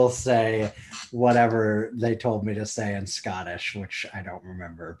I will say whatever they told me to say in Scottish, which I don't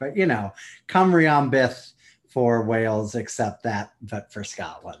remember. But, Cymru am byth for Wales, except that, but for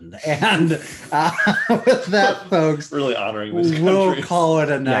Scotland. And with that, folks, really honoring this country. We'll call it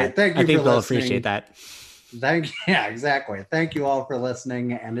a night. Yeah, Thank you. I think for they'll listening. appreciate that. Yeah, exactly. Thank you all for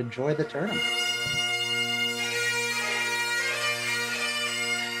listening, and enjoy the tournament.